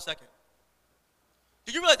talk to you for a second.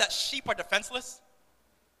 Do you realize that sheep are defenseless?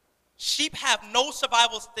 Sheep have no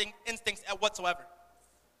survival instincts whatsoever.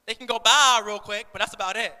 They can go bow real quick, but that's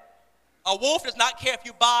about it. A wolf does not care if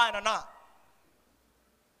you bind or not.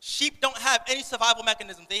 Sheep don't have any survival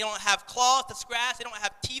mechanisms. They don't have claws to scratch. They don't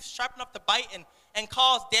have teeth sharp enough to bite and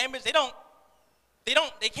cause damage. They can't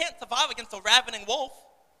survive against a ravening wolf.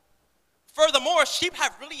 Furthermore, sheep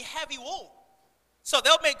have really heavy wool. So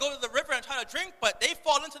may go to the river and try to drink, but they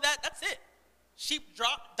fall into that, that's it. Sheep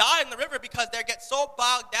die in the river because they get so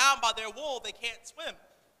bogged down by their wool they can't swim.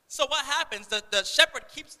 So what happens? The shepherd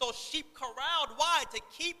keeps those sheep corralled. Why? To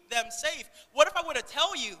keep them safe. What if I were to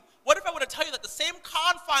tell you that the same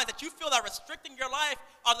confines that you feel are restricting your life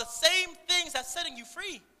are the same things that's setting you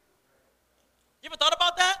free? You ever thought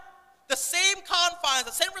about that? The same confines,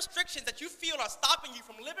 the same restrictions that you feel are stopping you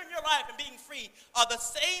from living your life and being free are the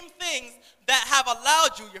same things that have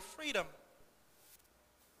allowed you your freedom.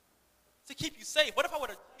 To keep you safe. What if I were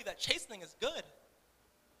to tell you that chastening is good?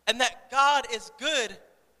 And that God is good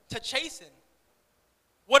to chasten?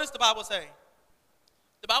 What does the Bible say?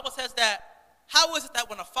 The Bible says that, how is it that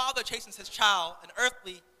when a father chastens his child, an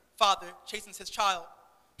earthly father chastens his child,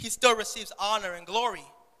 he still receives honor and glory?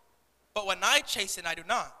 But when I chasten, I do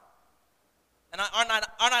not. And aren't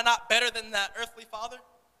I not better than that earthly father?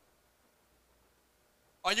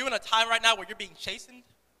 Are you in a time right now where you're being chastened?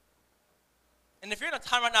 And if you're in a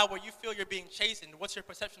time right now where you feel you're being chastened, what's your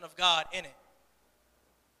perception of God in it?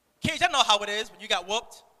 Kids, I know how it is when you got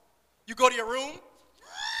whooped. You go to your room.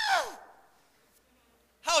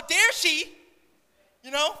 How dare she? You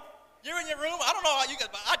know, you're in your room. I don't know how you guys,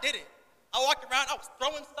 but I did it. I walked around. I was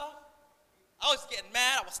throwing stuff. I was getting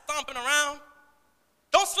mad. I was stomping around.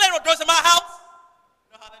 Don't slam no doors in my house.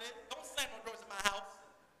 You know how that is? Don't slam no doors in my house.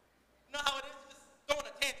 You know how it is? Just throwing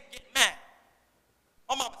a tantrum, getting mad.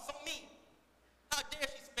 My mom is so mean. How dare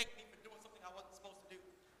she spank me for doing something I wasn't supposed to do?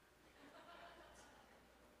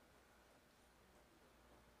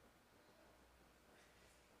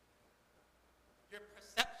 Your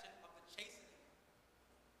perception of the chastening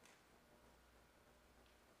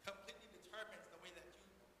completely determines the way that you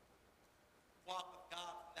walk with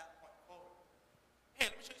God from that point forward.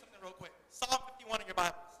 Hey, let me show you something real quick. Psalm 51 in your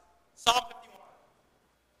Bibles. Psalm 51.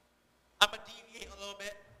 I'm going to deviate a little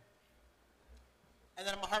bit, and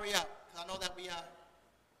then I'm going to hurry up, because I know that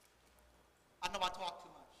I know I talk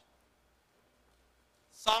too much.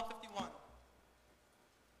 Psalm 51.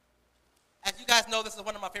 As you guys know, this is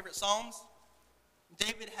one of my favorite Psalms.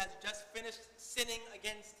 David has just finished sinning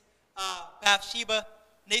against Bathsheba.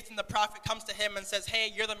 Nathan the prophet comes to him and says, hey,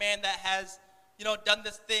 you're the man that has, done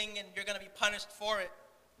this thing, and you're going to be punished for it.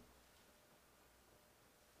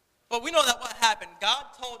 But we know that what happened. God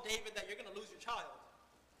told David that you're going to lose your child.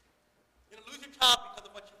 You're going to lose your child because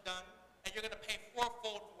of what you've done, and you're going to pay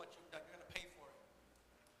fourfold for what you've done. You're going to pay for it.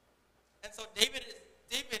 And so David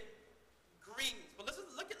grieves. But listen,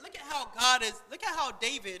 look at how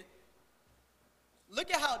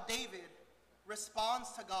David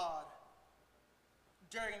responds to God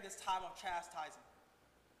during this time of chastising.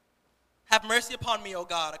 Have mercy upon me, O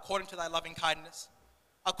God, according to thy loving kindness.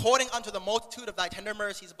 According unto the multitude of thy tender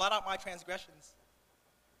mercies, blot out my transgressions.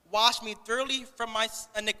 Wash me thoroughly from my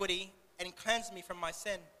iniquity, and cleanse me from my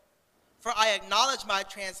sin. For I acknowledge my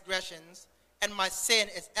transgressions, and my sin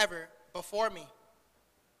is ever before me.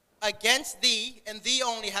 Against thee, and thee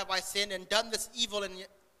only have I sinned, and done this evil in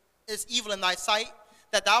thy sight,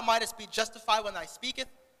 that thou mightest be justified when thou speakest,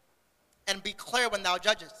 and be clear when thou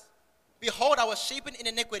judgest. Behold, I was shapen in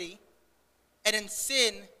iniquity, and in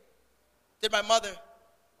sin did my mother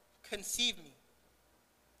conceive me.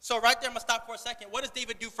 So right there, I'm going to stop for a second. What does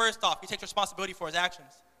David do first off? He takes responsibility for his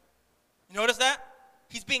actions. You notice that?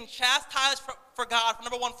 He's being chastised for God,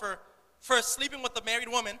 number one, for sleeping with a married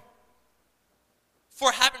woman,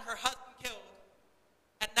 for having her husband killed,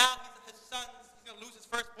 and now he's going to lose his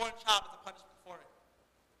firstborn child as a punishment for it.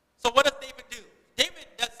 So what does David do? David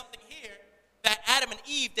does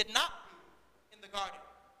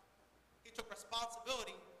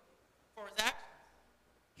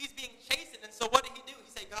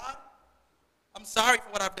sorry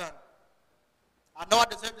for what I've done. I know I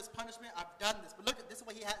deserve this punishment. I've done this. But look at this is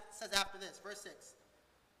what he says after this, verse 6.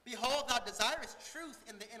 Behold, thou desirest truth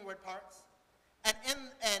in the inward parts, and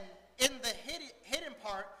in the hidden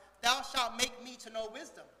part thou shalt make me to know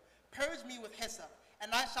wisdom. Purge me with hyssop,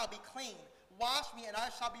 and I shall be clean. Wash me, and I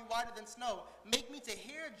shall be whiter than snow. Make me to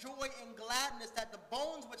hear joy and gladness, that the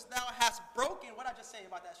bones which thou hast broken, what did I just say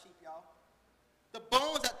about that sheep, y'all? The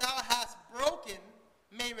bones that thou hast broken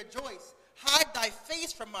may rejoice. Hide thy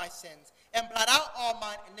face from my sins, and blot out all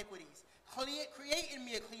mine iniquities. Create in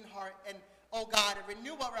me a clean heart, and, O God, and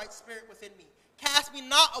renew a right spirit within me. Cast me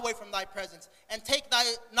not away from thy presence, and take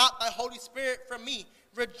not thy Holy Spirit from me.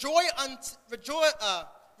 Restore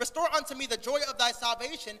unto me the joy of thy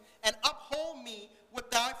salvation, and uphold me with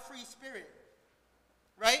thy free spirit.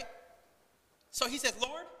 Right? So he says,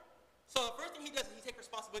 Lord. So the first thing he does is he takes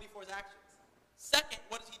responsibility for his actions. Second,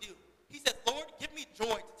 what does he do? He says, Lord, give me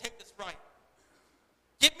joy to take this right.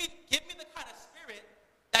 Give me the kind of spirit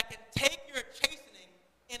that can take your chastening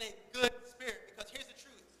in a good spirit. Because here's the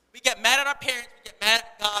truth. We get mad at our parents. We get mad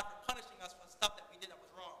at God for punishing us for stuff that we did that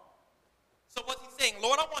was wrong. So what's he saying?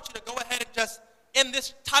 Lord, I want you to go ahead and just, in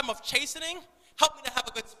this time of chastening, help me to have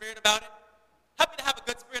a good spirit about it. Help me to have a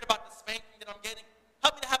good spirit about the spanking that I'm getting.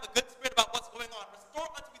 Help me to have a good spirit about what's going on. Restore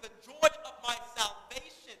unto me the joy of my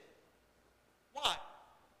salvation. Why?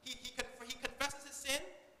 He confesses his sin.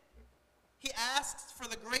 He asks for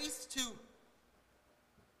the grace to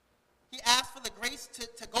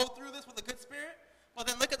go through this with a good spirit. Well,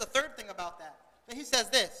 then look at the third thing about that. Then he says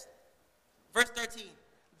this, verse 13.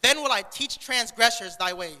 Then will I teach transgressors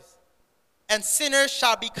thy ways, and sinners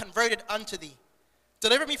shall be converted unto thee.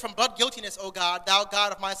 Deliver me from blood guiltiness, O God, thou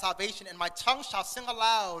God of my salvation, and my tongue shall sing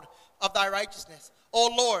aloud of thy righteousness. O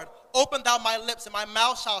Lord, open thou my lips, and my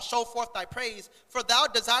mouth shall show forth thy praise. For thou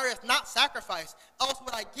desirest not sacrifice, else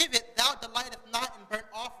would I give it. Thou delightest not in burnt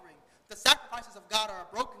offering. The sacrifices of God are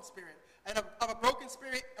a broken spirit, and of a broken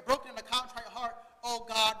spirit, a broken and a contrite heart, O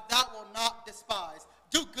God, thou wilt not despise.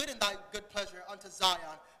 Do good in thy good pleasure unto Zion.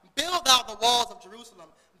 Build thou the walls of Jerusalem.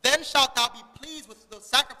 Then shalt thou be pleased with the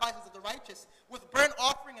sacrifices of the righteous, with burnt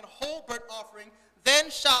offering and whole burnt offering.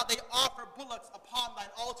 Then shall they offer bullocks upon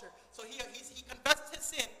thine altar. So he confesses his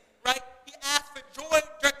sin, right? He asks for joy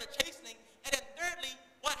during the chastening. And then thirdly,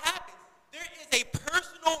 what happens? There is a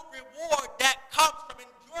personal reward that comes from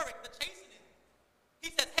enduring the chastening.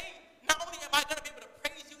 He says, hey, not only am I going to be able to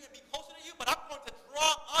praise you and be closer to you, but I'm going to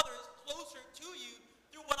draw others closer to you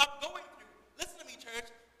through what I'm going through. Listen to me, church.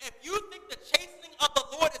 If you think the chastening of the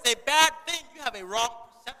Lord is a bad thing, you have a wrong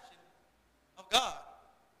perception of God.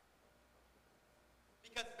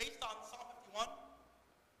 Because based on Psalm 51,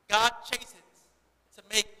 God chastens to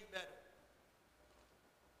make you better.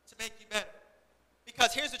 To make you better.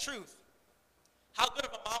 Because here's the truth. How good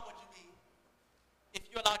of a mom would you be if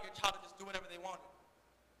you allowed your child to just do whatever they wanted?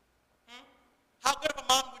 How good of a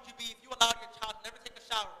mom would you be if you allowed your child to never take a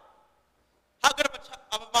shower? How good of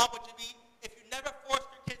a mom would you be if you never forced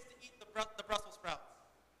your kids to eat the Brussels sprouts?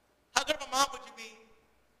 How good of a mom would you be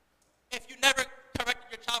if you never corrected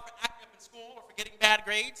your child for acting up in school or for getting bad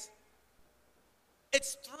grades?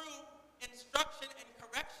 It's through instruction and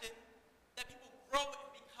correction that people grow and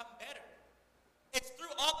become better. It's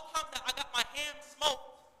through all the times that I got my hand smoked,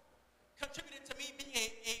 contributed to me being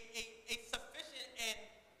a sufficient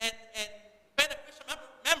and beneficial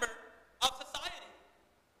member of society.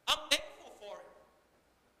 I'm thankful for it.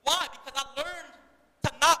 Why? Because I learned to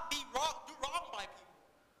not do wrong by people.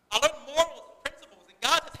 I learned morals and principles. And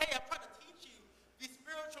God says, hey, I'm trying to teach you these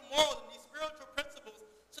spiritual morals and these spiritual principles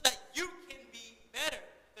so that you can be better.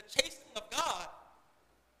 The chastening of God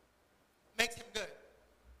makes him good.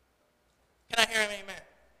 Can I hear an amen?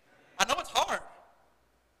 I know it's hard.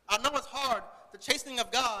 The chastening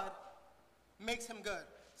of God makes him good.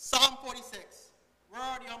 Psalm 46. We're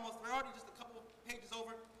already just a couple pages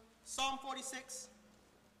over. Psalm 46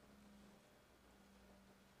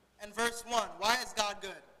 and verse 1. Why is God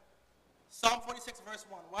good? Psalm 46 verse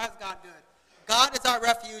 1. Why is God good? God is our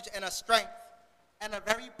refuge and a strength and a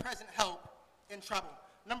very present help in trouble.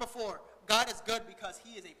 Number 4. God is good because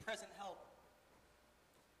he is a present help.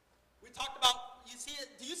 We talked about, you see it,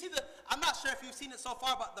 do you see I'm not sure if you've seen it so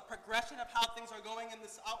far, but the progression of how things are going in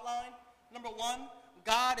this outline. Number 1,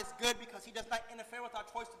 God is good because he does not interfere with our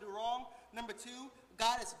choice to do wrong. Number 2,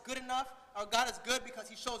 God is good enough, or God is good because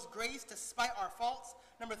he shows grace despite our faults.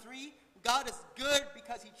 Number 3, God is good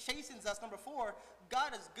because he chastens us. Number 4,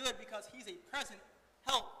 God is good because he's a present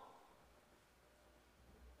help.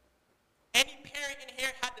 Any parent in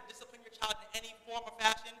here had to discipline your child in any form or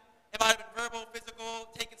fashion? It might have been verbal, physical,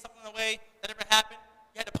 taking something away that ever happened.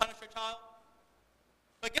 You had to punish your child.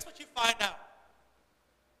 But guess what you find out?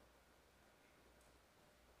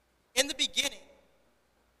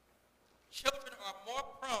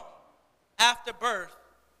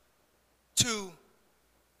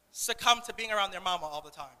 succumb to being around their mama all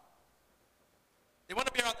the time. They want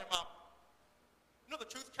to be around their mama. You know the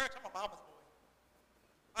truth, church? I'm a mama's boy.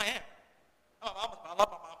 I am. I'm a mama's boy. I love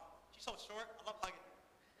my mama. She's so short. I love hugging her.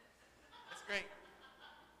 It's great.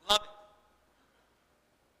 Love it.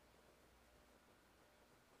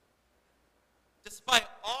 Despite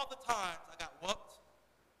all the times I got whooped,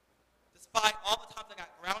 despite all the times I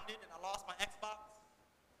got grounded and I lost my Xbox,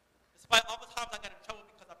 despite all the times I got in trouble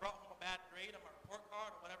because I brought home a bad grade on my report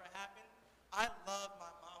card or whatever happened, I love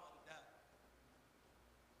my mama to death.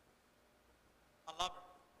 I love her.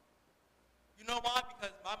 You know why?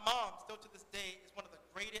 Because my mom, still to this day, is one of the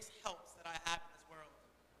greatest helps that I have in this world.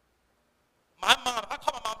 My mom, if I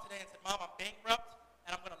called my mom today and said, Mom, I'm bankrupt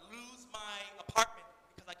and I'm going to lose my apartment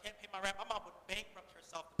because I can't pay my rent, my mom would bankrupt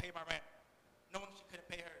herself to pay my rent, knowing she couldn't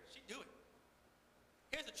pay hers. She'd do it.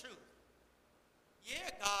 Here's the truth. Yeah,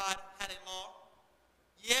 God had a law.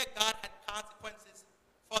 Yeah, God had consequences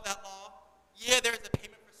for that law. Yeah, there is a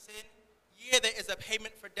payment for sin. Yeah, there is a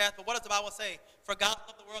payment for death. But what does the Bible say? For God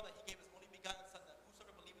loved the world that he gave his only begotten Son, that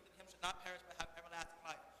whosoever believeth in him should not perish but have everlasting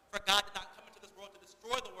life. For God did not come into this world to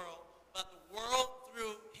destroy the world, but the world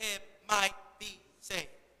through him might be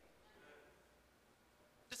saved.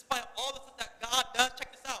 Despite all the stuff that God does,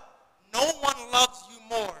 check this out. No one loves you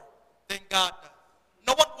more than God does.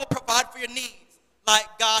 No one will provide for your needs like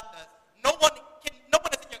God does. No one is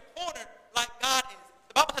in your corner like God is.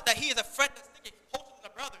 The Bible says that he is a friend that's sticking closer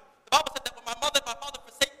than a brother. The Bible said that when my mother and my father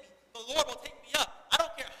forsake me, the Lord will take me up. I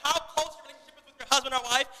don't care how close your relationship is with your husband or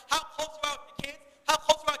wife, how close you are with your kids, how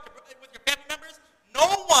close you are with your family members. No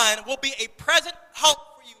one will be a present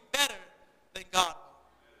help for you better than God will.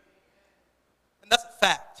 And that's a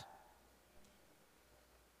fact.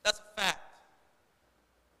 That's a fact.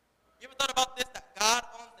 You ever thought about this, that God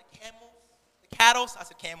owns the camels, the cattle? I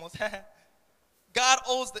said camels. God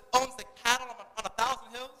owns the cattle on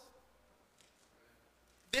 1,000 hills.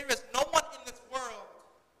 There is no one in this world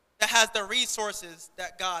that has the resources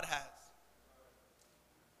that God has.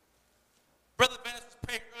 Brother Venice was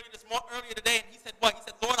praying earlier today, and he said what? He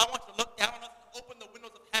said, Lord, I want you to look down on us and open the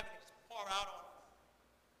windows of heaven and just pour out on us.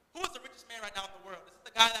 Who is the richest man right now in the world? Is it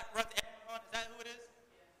the guy that runs Amazon? Is that who it is?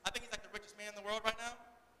 I think he's like the richest man in the world right now.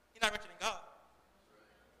 He's not richer than God.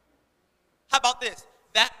 How about this?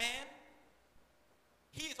 That man,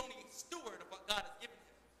 he is only a steward of what God has given him.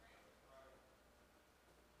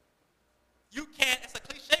 You can't, it's a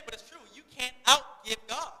cliche, but it's true. You can't outgive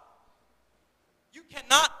God. You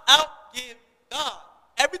cannot outgive God.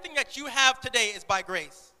 Everything that you have today is by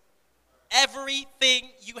grace. Everything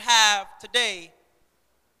you have today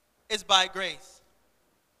is by grace.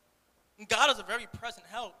 And God is a very present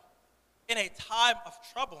help in a time of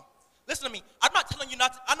trouble. Listen to me. I'm not telling you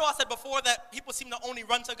not to. I know I said before that people seem to only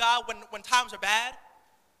run to God when times are bad.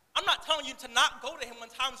 I'm not telling you to not go to him when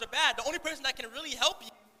times are bad. The only person that can really help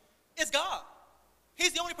you is God.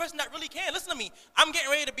 He's the only person that really can. Listen to me. I'm getting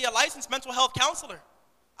ready to be a licensed mental health counselor.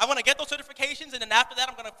 I want to get those certifications, and then after that,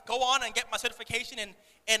 I'm going to go on and get my certification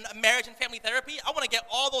in marriage and family therapy. I want to get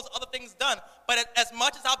all those other things done. But as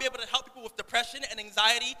much as I'll be able to help people with depression and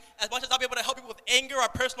anxiety, as much as I'll be able to help people with anger or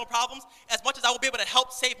personal problems, as much as I will be able to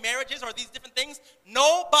help save marriages or these different things,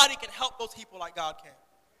 nobody can help those people like God can.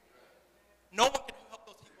 No one can help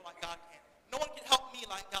those people like God can. No one can help me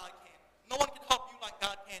like God can. No one can help you like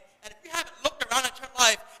God can. And if you haven't looked around at your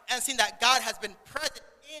life and seen that God has been present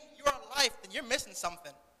in your life, then you're missing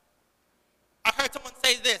something. I heard someone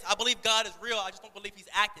say this, I believe God is real, I just don't believe he's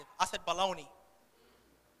active. I said, baloney.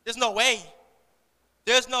 There's no way.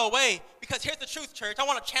 There's no way. Because here's the truth, church. I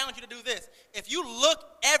want to challenge you to do this. If you look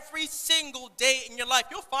every single day in your life,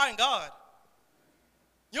 you'll find God.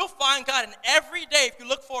 You'll find God in every day if you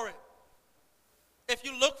look for it. If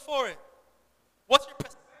you look for it. What's your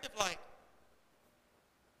perspective like?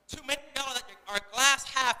 Too many of y'all are glass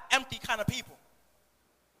half empty kind of people.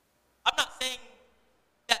 I'm not saying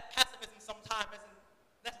that pessimism sometimes isn't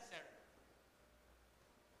necessary.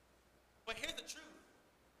 But here's the truth.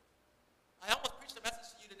 I almost preached a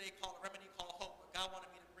message to you today called A Remedy Called Hope, but God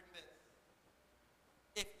wanted me to bring this.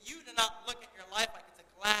 If you do not look at your life like it's a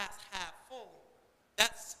glass half full,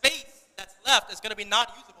 that space that's left is going to be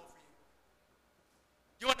not usable for you.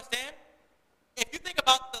 Do you understand? If you think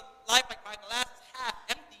about the life like my glass is half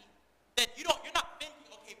empty, then you're not thinking,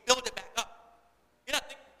 okay, build it back up. You're not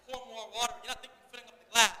thinking pour more water. You're not thinking filling up the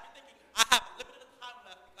glass. You're thinking I have a limited time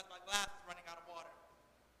left because my glass is running out of water.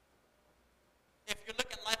 If you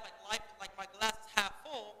look at life like my glass is half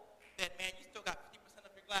full, then man, you still got 50%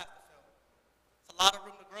 of your glass to fill. It's a lot of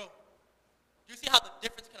room to grow. Do you see how the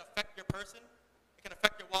difference can affect your person? It can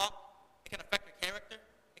affect your walk. It can affect your character.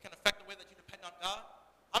 It can affect the way that you depend on God.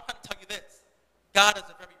 I'm trying to tell you this. God is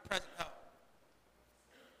a very present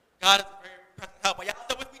God is a very present help. Are y'all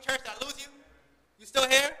still with me, church? Did I lose you? You still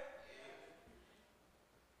here?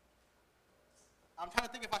 I'm trying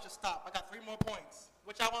to think if I should stop. I got 3 more points.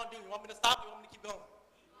 What y'all want to do? You want me to stop or you want me to keep going?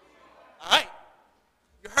 All right.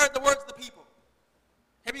 You heard the words of the people.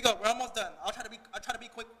 Here we go. We're almost done. I'll try to be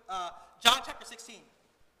quick. John chapter 16.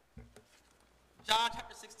 John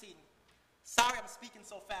chapter 16. Sorry I'm speaking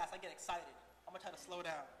so fast. I get excited. I'm going to try to slow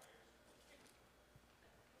down.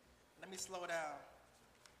 Let me slow down.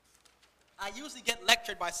 I usually get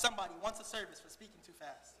lectured by somebody once a service for speaking too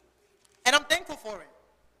fast. And I'm thankful for it.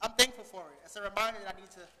 I'm thankful for it. It's a reminder that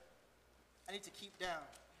I need to keep down.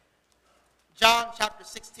 John chapter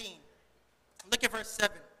 16. Look at verse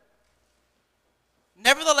 7.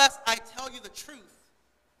 Nevertheless, I tell you the truth.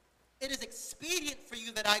 It is expedient for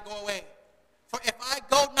you that I go away. For if I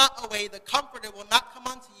go not away, the Comforter will not come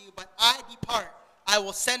unto you, but I depart, I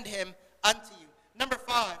will send him unto you. Number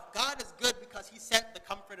 5, God is good because he sent the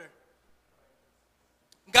Comforter.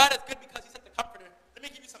 God is good because he sent the Comforter. Let me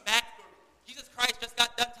give you some backstory. Jesus Christ just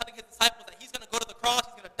got done telling his disciples that he's going to go to the cross,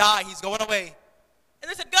 he's going to die, he's going away. And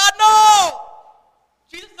they said, God, no!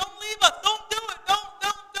 Jesus, don't leave us. Don't do it. Don't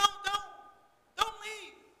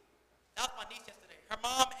leave. That was my niece yesterday. Her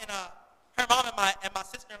mom and my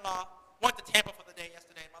sister-in-law went to Tampa for the day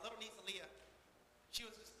yesterday. My little niece, Aaliyah, she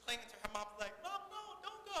was just clinging to her mom, like, Mom, no,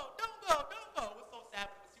 don't go. It was so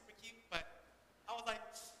sad, but it was super cute. But I was like,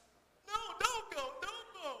 no, don't go.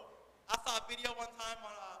 I saw a video one time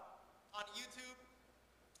on YouTube,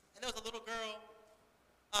 and there was a little girl.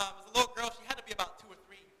 She had to be about 2 or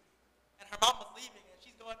 3, and her mom was leaving, and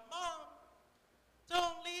she's going, Mom,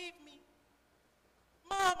 don't leave me.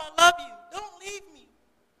 Mom, I love you. Don't leave me.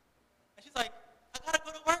 And she's like, I gotta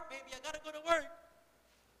go to work, baby. I gotta go to work.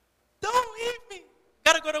 Don't leave me.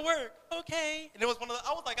 Gotta go to work. Okay. And it was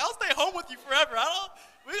I was like, I'll stay home with you forever. I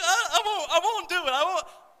won't do it.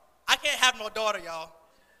 I can't have no daughter, y'all.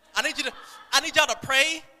 I need y'all to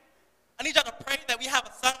pray. I need y'all to pray that we have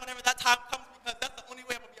a son whenever that time comes, because that's the only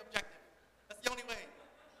way I'm gonna be objective. That's the only way.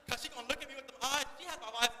 Because she's gonna look at me with them eyes. She has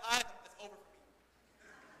my wife's eyes, and it's over for me.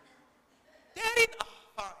 Daddy,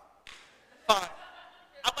 fine.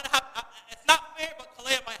 I'm gonna have. It's not fair, but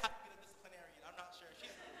Kalea might have to be the disciplinarian. I'm not sure.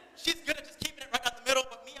 She's good at just keeping it right down the middle,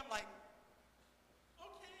 but me, I'm like,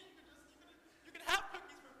 okay, you can have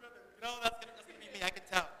cookies for brother. You know, that's gonna be me. I can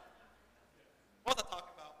tell. What was I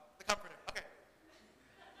talking about? The Comforter. Okay.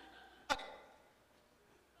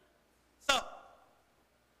 So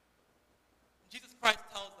Jesus Christ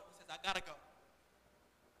tells them, he says, I gotta go.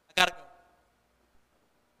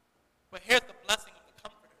 But here's the blessing of the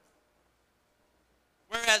Comforter.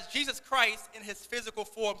 Whereas Jesus Christ in his physical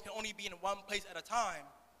form can only be in one place at a time,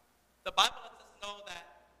 the Bible lets us know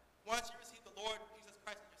that once you receive the Lord Jesus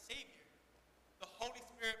Christ as your Savior, the Holy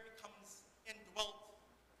Spirit becomes indwelt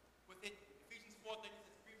within you. Ephesians 4:30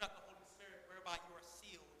 says, breathe out the Holy Spirit, whereby you are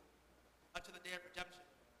sealed unto the day of redemption.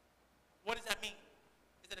 What does that mean?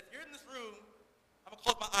 Is that if you're in this room, I'm going to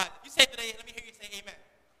close my eyes. If you say today, let me hear you say amen.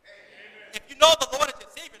 Amen. If you know the Lord is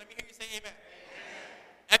your Savior, let me hear you say amen.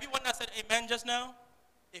 Amen. Everyone that said amen just now,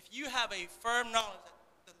 if you have a firm knowledge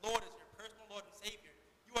that the Lord is your personal Lord and Savior,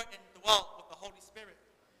 you are indwelt with the Holy Spirit.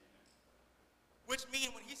 Which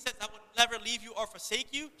means when he says, I will never leave you or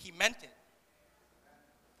forsake you, he meant it.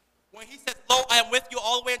 When he says, lo, I am with you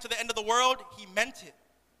all the way unto the end of the world, he meant it.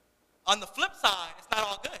 On the flip side, it's not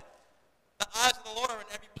all good. The eyes of the Lord are in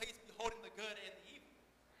every place, beholding the good and the evil.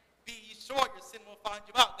 Be ye sure your sin will find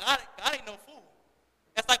you out. God ain't no fool.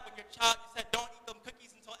 It's like when your child, you said, don't eat them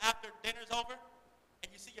cookies until after dinner's over,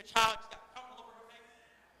 and you see your child just got crumbs over her face.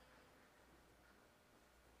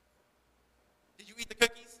 Did you eat the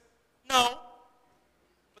cookies? No.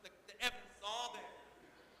 But the evidence is all there.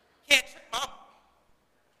 You can't trick mama.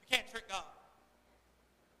 You can't trick God.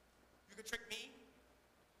 You can trick me.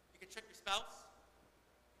 You can trick your spouse.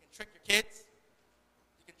 You can trick your kids.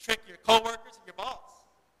 You can trick your coworkers and your boss.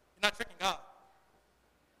 You're not tricking God.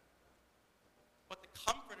 But the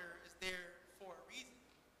Comforter is there for a reason.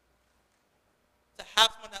 To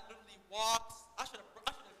have someone that literally walks. I should have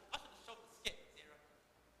showed the skit, Zara.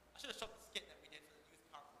 I should have showed the skit that we did for the youth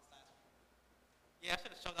conference last week. Yeah, I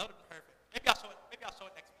should have showed that. That would have been perfect. Maybe I'll show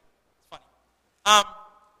it next week. It's funny.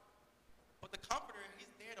 But the Comforter,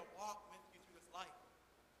 he's there to walk with you through this life.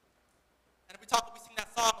 And we sing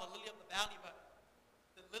that song, the Lily of the Valley, but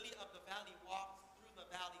the Lily of the Valley walks through the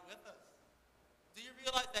valley with us. Do you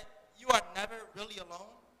realize that you are never really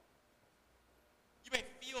alone? You may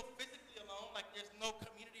feel physically alone, like there's no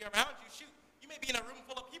community around you. Shoot, you may be in a room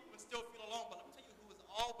full of people and still feel alone, but let me tell you who is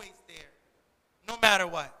always there, no matter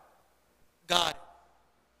what. God,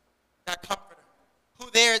 that Comforter.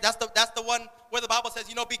 That's the one where the Bible says,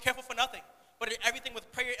 be careful for nothing. But in everything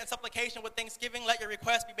with prayer and supplication, with thanksgiving, let your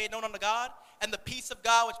requests be made known unto God. And the peace of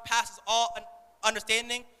God, which passes all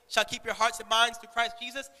understanding, shall keep your hearts and minds through Christ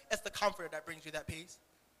Jesus. It's the comforter that brings you that peace.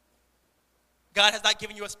 God has not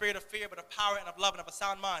given you a spirit of fear, but of power and of love and of a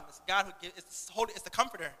sound mind. It's God who gives, it's the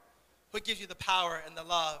comforter who gives you the power and the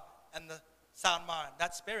love and the sound mind.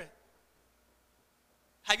 That spirit.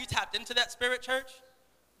 Have you tapped into that spirit, church?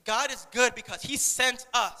 God is good because he sent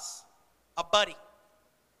us a buddy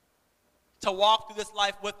to walk through this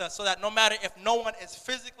life with us so that no matter if no one is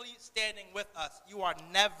physically standing with us, you are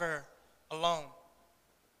never alone.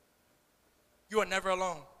 You are never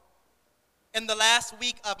alone. In the last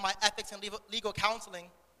week of my ethics and legal counseling,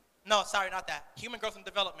 human growth and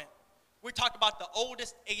development, we talked about the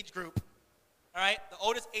oldest age group, all right? The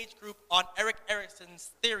oldest age group on Erik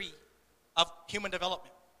Erikson's theory of human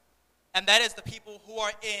development. And that is the people who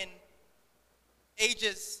are in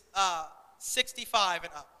ages 65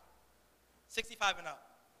 and up. 65 and up.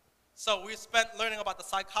 So we spent learning about the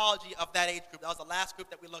psychology of that age group. That was the last group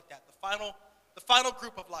that we looked at, the final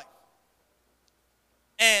group of life.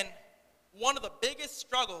 And one of the biggest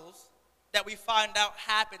struggles that we find out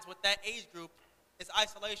happens with that age group is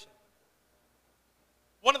isolation.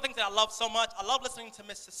 One of the things that I love so much, I love listening to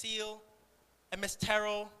Miss Cecile and Miss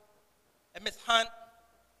Terrell and Miss Hunt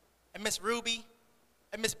and Miss Ruby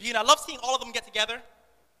and Miss Buna. I love seeing all of them get together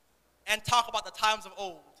and talk about the times of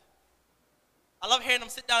old. I love hearing them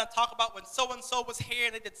sit down and talk about when so-and-so was here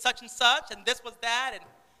and they did such and such and this was that.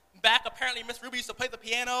 And back, apparently, Miss Ruby used to play the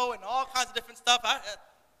piano and all kinds of different stuff.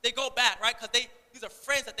 They go back, right? Because these are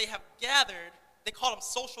friends that they have gathered. They call them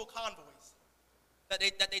social convoys that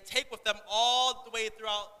they take with them all the way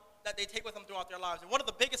throughout their lives. And one of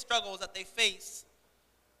the biggest struggles that they face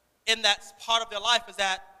in that part of their life is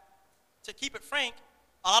that, to keep it frank,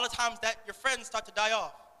 a lot of times that your friends start to die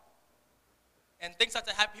off. And things start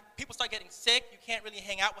to happen. People start getting sick. You can't really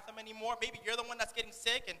hang out with them anymore. Maybe you're the one that's getting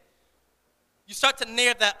sick, and you start to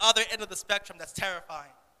near that other end of the spectrum that's terrifying.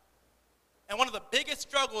 And one of the biggest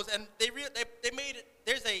struggles, and they made it,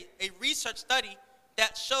 there's a research study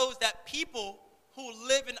that shows that people who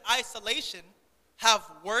live in isolation have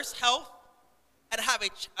worse health and have a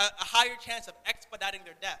higher chance of expediting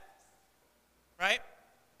their death, right?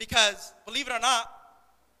 Because, believe it or not,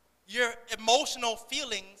 your emotional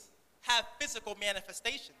feelings have physical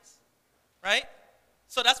manifestations, right?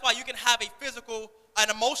 So that's why you can have an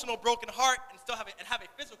emotional broken heart and still have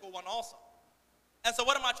a physical one also. And so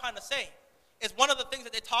what am I trying to say? Is one of the things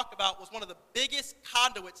that they talked about was one of the biggest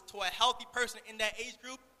conduits to a healthy person in that age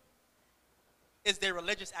group is their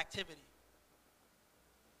religious activity.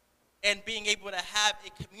 And being able to have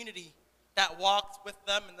a community that walks with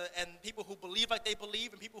them and people who believe like they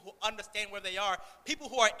believe and people who understand where they are. People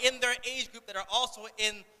who are in their age group that are also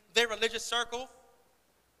in their religious circle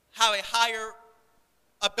have a higher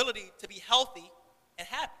ability to be healthy and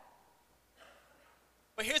happy.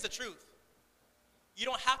 But here's the truth. You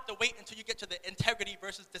don't have to wait until you get to the integrity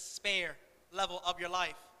versus despair level of your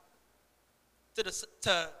life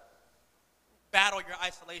to battle your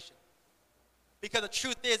isolation. Because the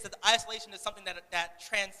truth is that isolation is something that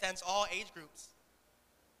transcends all age groups.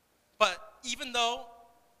 But even though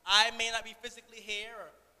I may not be physically here, or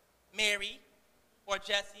Mary, or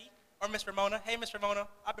Jesse, or Miss Ramona. Hey, Miss Ramona,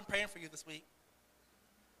 I've been praying for you this week.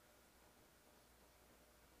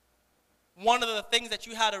 One of the things that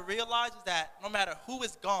you had to realize is that no matter who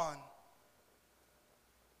is gone,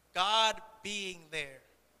 God being there.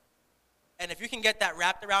 And if you can get that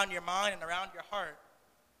wrapped around your mind and around your heart,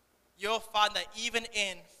 you'll find that even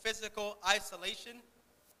in physical isolation,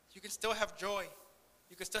 you can still have joy.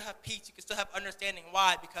 You can still have peace. You can still have understanding.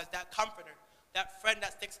 Why? Because that comforter, that friend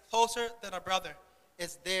that sticks closer than a brother,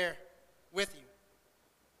 is there with you.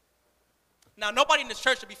 Now, nobody in this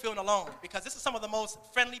church should be feeling alone because this is some of the most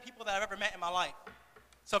friendly people that I've ever met in my life.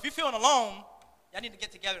 So if you're feeling alone, y'all need to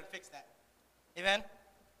get together and fix that. Amen?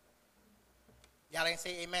 Y'all ain't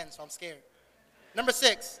say amen, so I'm scared. Number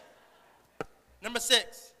six,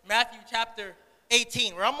 Matthew chapter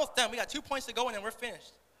 18. We're almost done. We got 2 points to go and then we're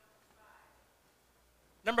finished.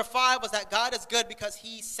 Number 5 was that God is good because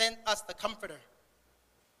he sent us the comforter.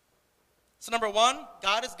 So number 1,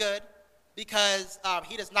 God is good because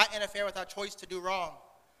he does not interfere with our choice to do wrong.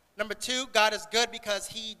 Number 2, God is good because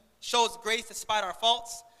he shows grace despite our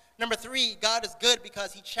faults. Number 3, God is good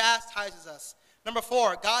because he chastises us. Number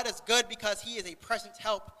 4, God is good because he is a present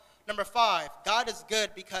help. Number 5, God is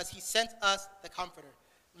good because he sent us the comforter.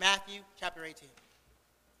 Matthew chapter 18.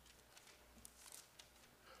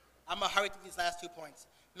 I'm going to hurry through these last 2 points.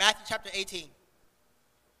 Matthew chapter 18.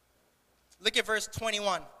 Look at verse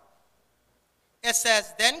 21. It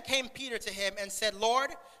says, then came Peter to him and said, Lord,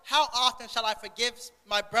 how often shall I forgive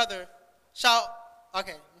my brother? Okay, let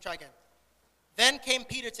me try again. Then came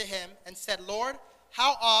Peter to him and said, Lord,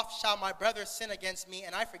 how oft shall my brother sin against me,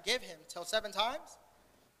 and I forgive him? Till 7 times?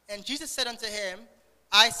 And Jesus said unto him,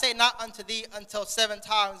 I say not unto thee until 7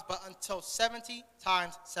 times, but until 70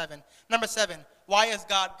 times 7. Number 7, why is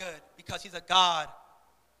God good? Because he's a God.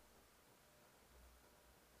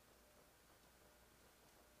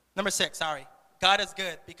 Number 6, sorry. God is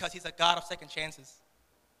good because he's a God of second chances.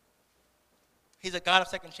 He's a God of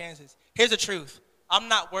second chances. Here's the truth. I'm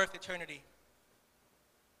not worth eternity.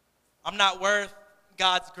 I'm not worth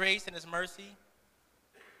God's grace and his mercy.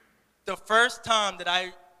 The first time that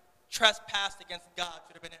I trespassed against God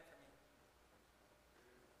should have been it for me.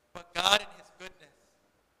 But God in his goodness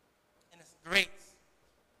and his grace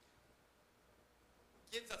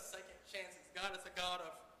gives us second chances. God is a God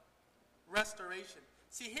of restoration.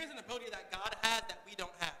 See, here's an ability that God has that we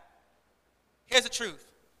don't have. Here's the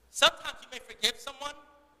truth. Sometimes you may forgive someone,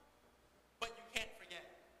 but you can't forget.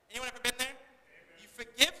 Anyone ever been there? You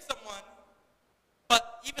forgive someone,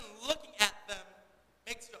 but even looking at them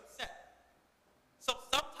makes you upset. So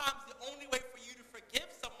sometimes the only way for you to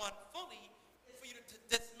forgive someone fully is for you to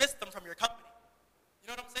dismiss them from your company.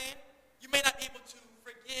 You know what I'm saying? You may not be able to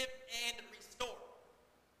forgive and restore.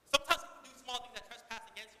 Sometimes people do small things that trespass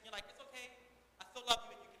against you, and you're like, it's okay, I still love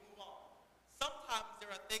you, and you can move on. Sometimes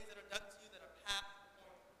there are things that are done to you that are past the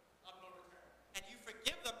point of no return. And you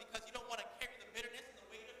forgive them because you don't want to carry the bitterness and the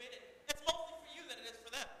weight of it. It's mostly for you than it is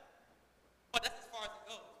for them. But that's as far as it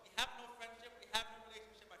goes. We have no friendship, we have no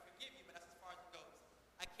relationship. I forgive you, but that's as far as it goes.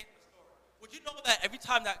 I can't restore it. Would you know that every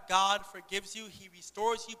time that God forgives you, he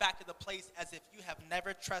restores you back to the place as if you have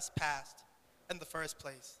never trespassed in the first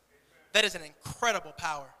place? That is an incredible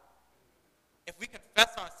power. If we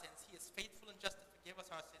confess our sins, he is faithful and just to forgive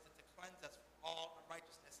us our sins and to cleanse us from all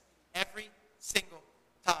unrighteousness every single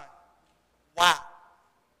time. Wow.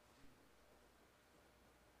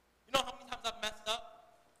 You know how many times I've messed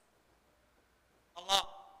up? A lot.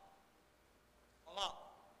 A lot.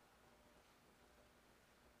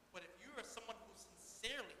 But if you are someone who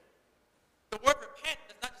sincerely, the word repent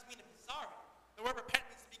does not just mean to be sorry. The word repent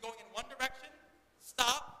means to be going in one direction,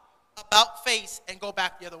 stop, about face, and go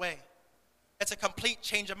back the other way. It's a complete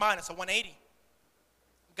change of mind. It's a 180.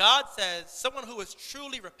 God says someone who is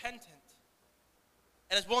truly repentant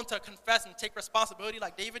and is willing to confess and take responsibility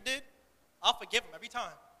like David did, I'll forgive him every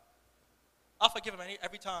time. I'll forgive him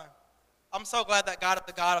every time. I'm so glad that God is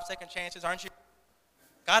the God of second chances, aren't you?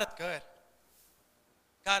 God is good.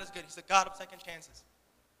 God is good. He's the God of second chances.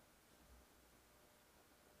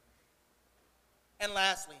 And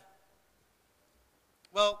lastly,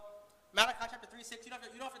 well, Malachi chapter 3:6.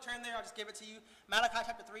 You don't have to turn there. I'll just give it to you. Malachi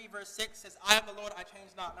chapter 3, verse 6 says, I am the Lord, I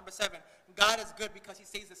change not. Number 7, God is good because he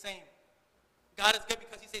stays the same. God is good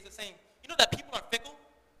because he stays the same. You know that people are fickle?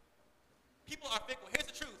 People are fickle.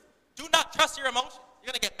 Here's the truth. Do not trust your emotions.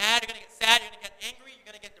 You're going to get mad. You're going to get sad. You're going to get angry. You're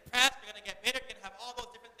going to get depressed. You're going to get bitter. You're going to have all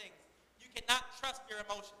those different things. You cannot trust your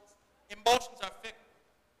emotions. Emotions are fickle.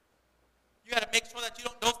 You got to make sure that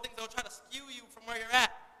those things don't try to skew you from where you're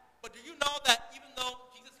at. But do you know that even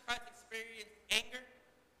though Jesus Christ experienced anger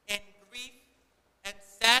and grief and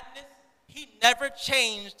sadness, he never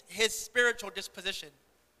changed his spiritual disposition?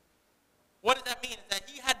 What does that mean? Is that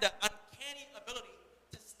he had the uncanny ability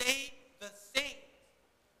to stay the same.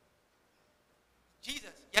 Jesus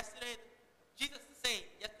the same,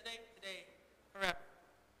 yesterday, today, forever.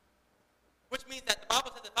 Which means that the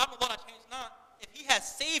Bible says, if I'm the Lord, I change not. If he has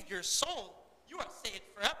saved your soul, you are saved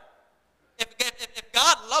forever. If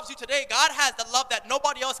God loves you today, God has the love that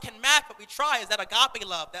nobody else can match, but we try, is that agape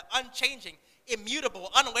love, that unchanging, immutable,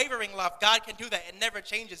 unwavering love. God can do that. It never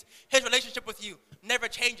changes. His relationship with you never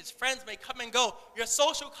changes. Friends may come and go. Your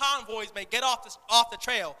social convoys may get off the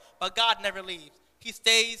trail, but God never leaves. He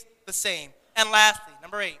stays the same. And lastly,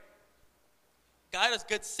 number 8, God is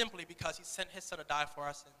good simply because he sent his son to die for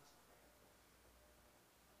our sins.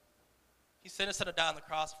 He sent his son to die on the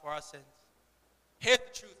cross for our sins. Here's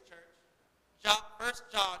the truth, church. 1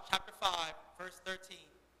 John chapter 5, verse 13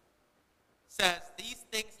 says, these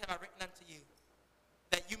things have I written unto you,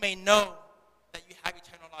 that you may know that you have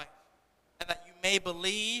eternal life, and that you may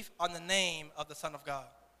believe on the name of the Son of God.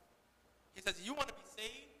 He says, you want to be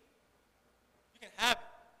saved? You can have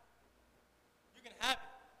it. You can have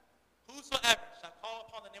it. Whosoever shall call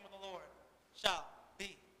upon the name of the Lord shall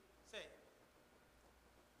be saved.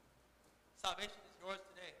 Salvation is yours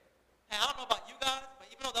today. Hey, I don't know about you guys, but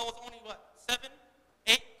even though that was only, 7,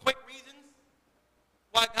 8 quick reasons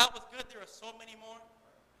why God was good, there are so many more.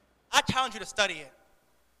 I challenge you to study it.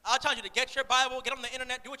 I'll challenge you to get your Bible, get on the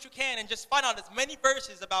internet, do what you can, and just find out as many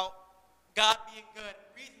verses about God being good,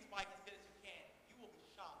 reasons why he's good as you can. You will be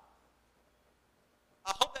shocked.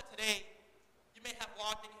 I hope that today you may have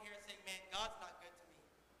walked in here and saying, man, God's not good to me.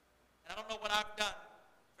 And I don't know what I've done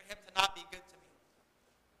for him to not be good to me.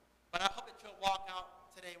 But I hope that you'll walk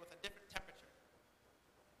out today with a different temperature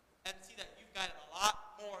and see that you've gotten a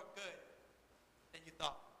lot more good than you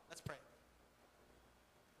thought. Let's pray.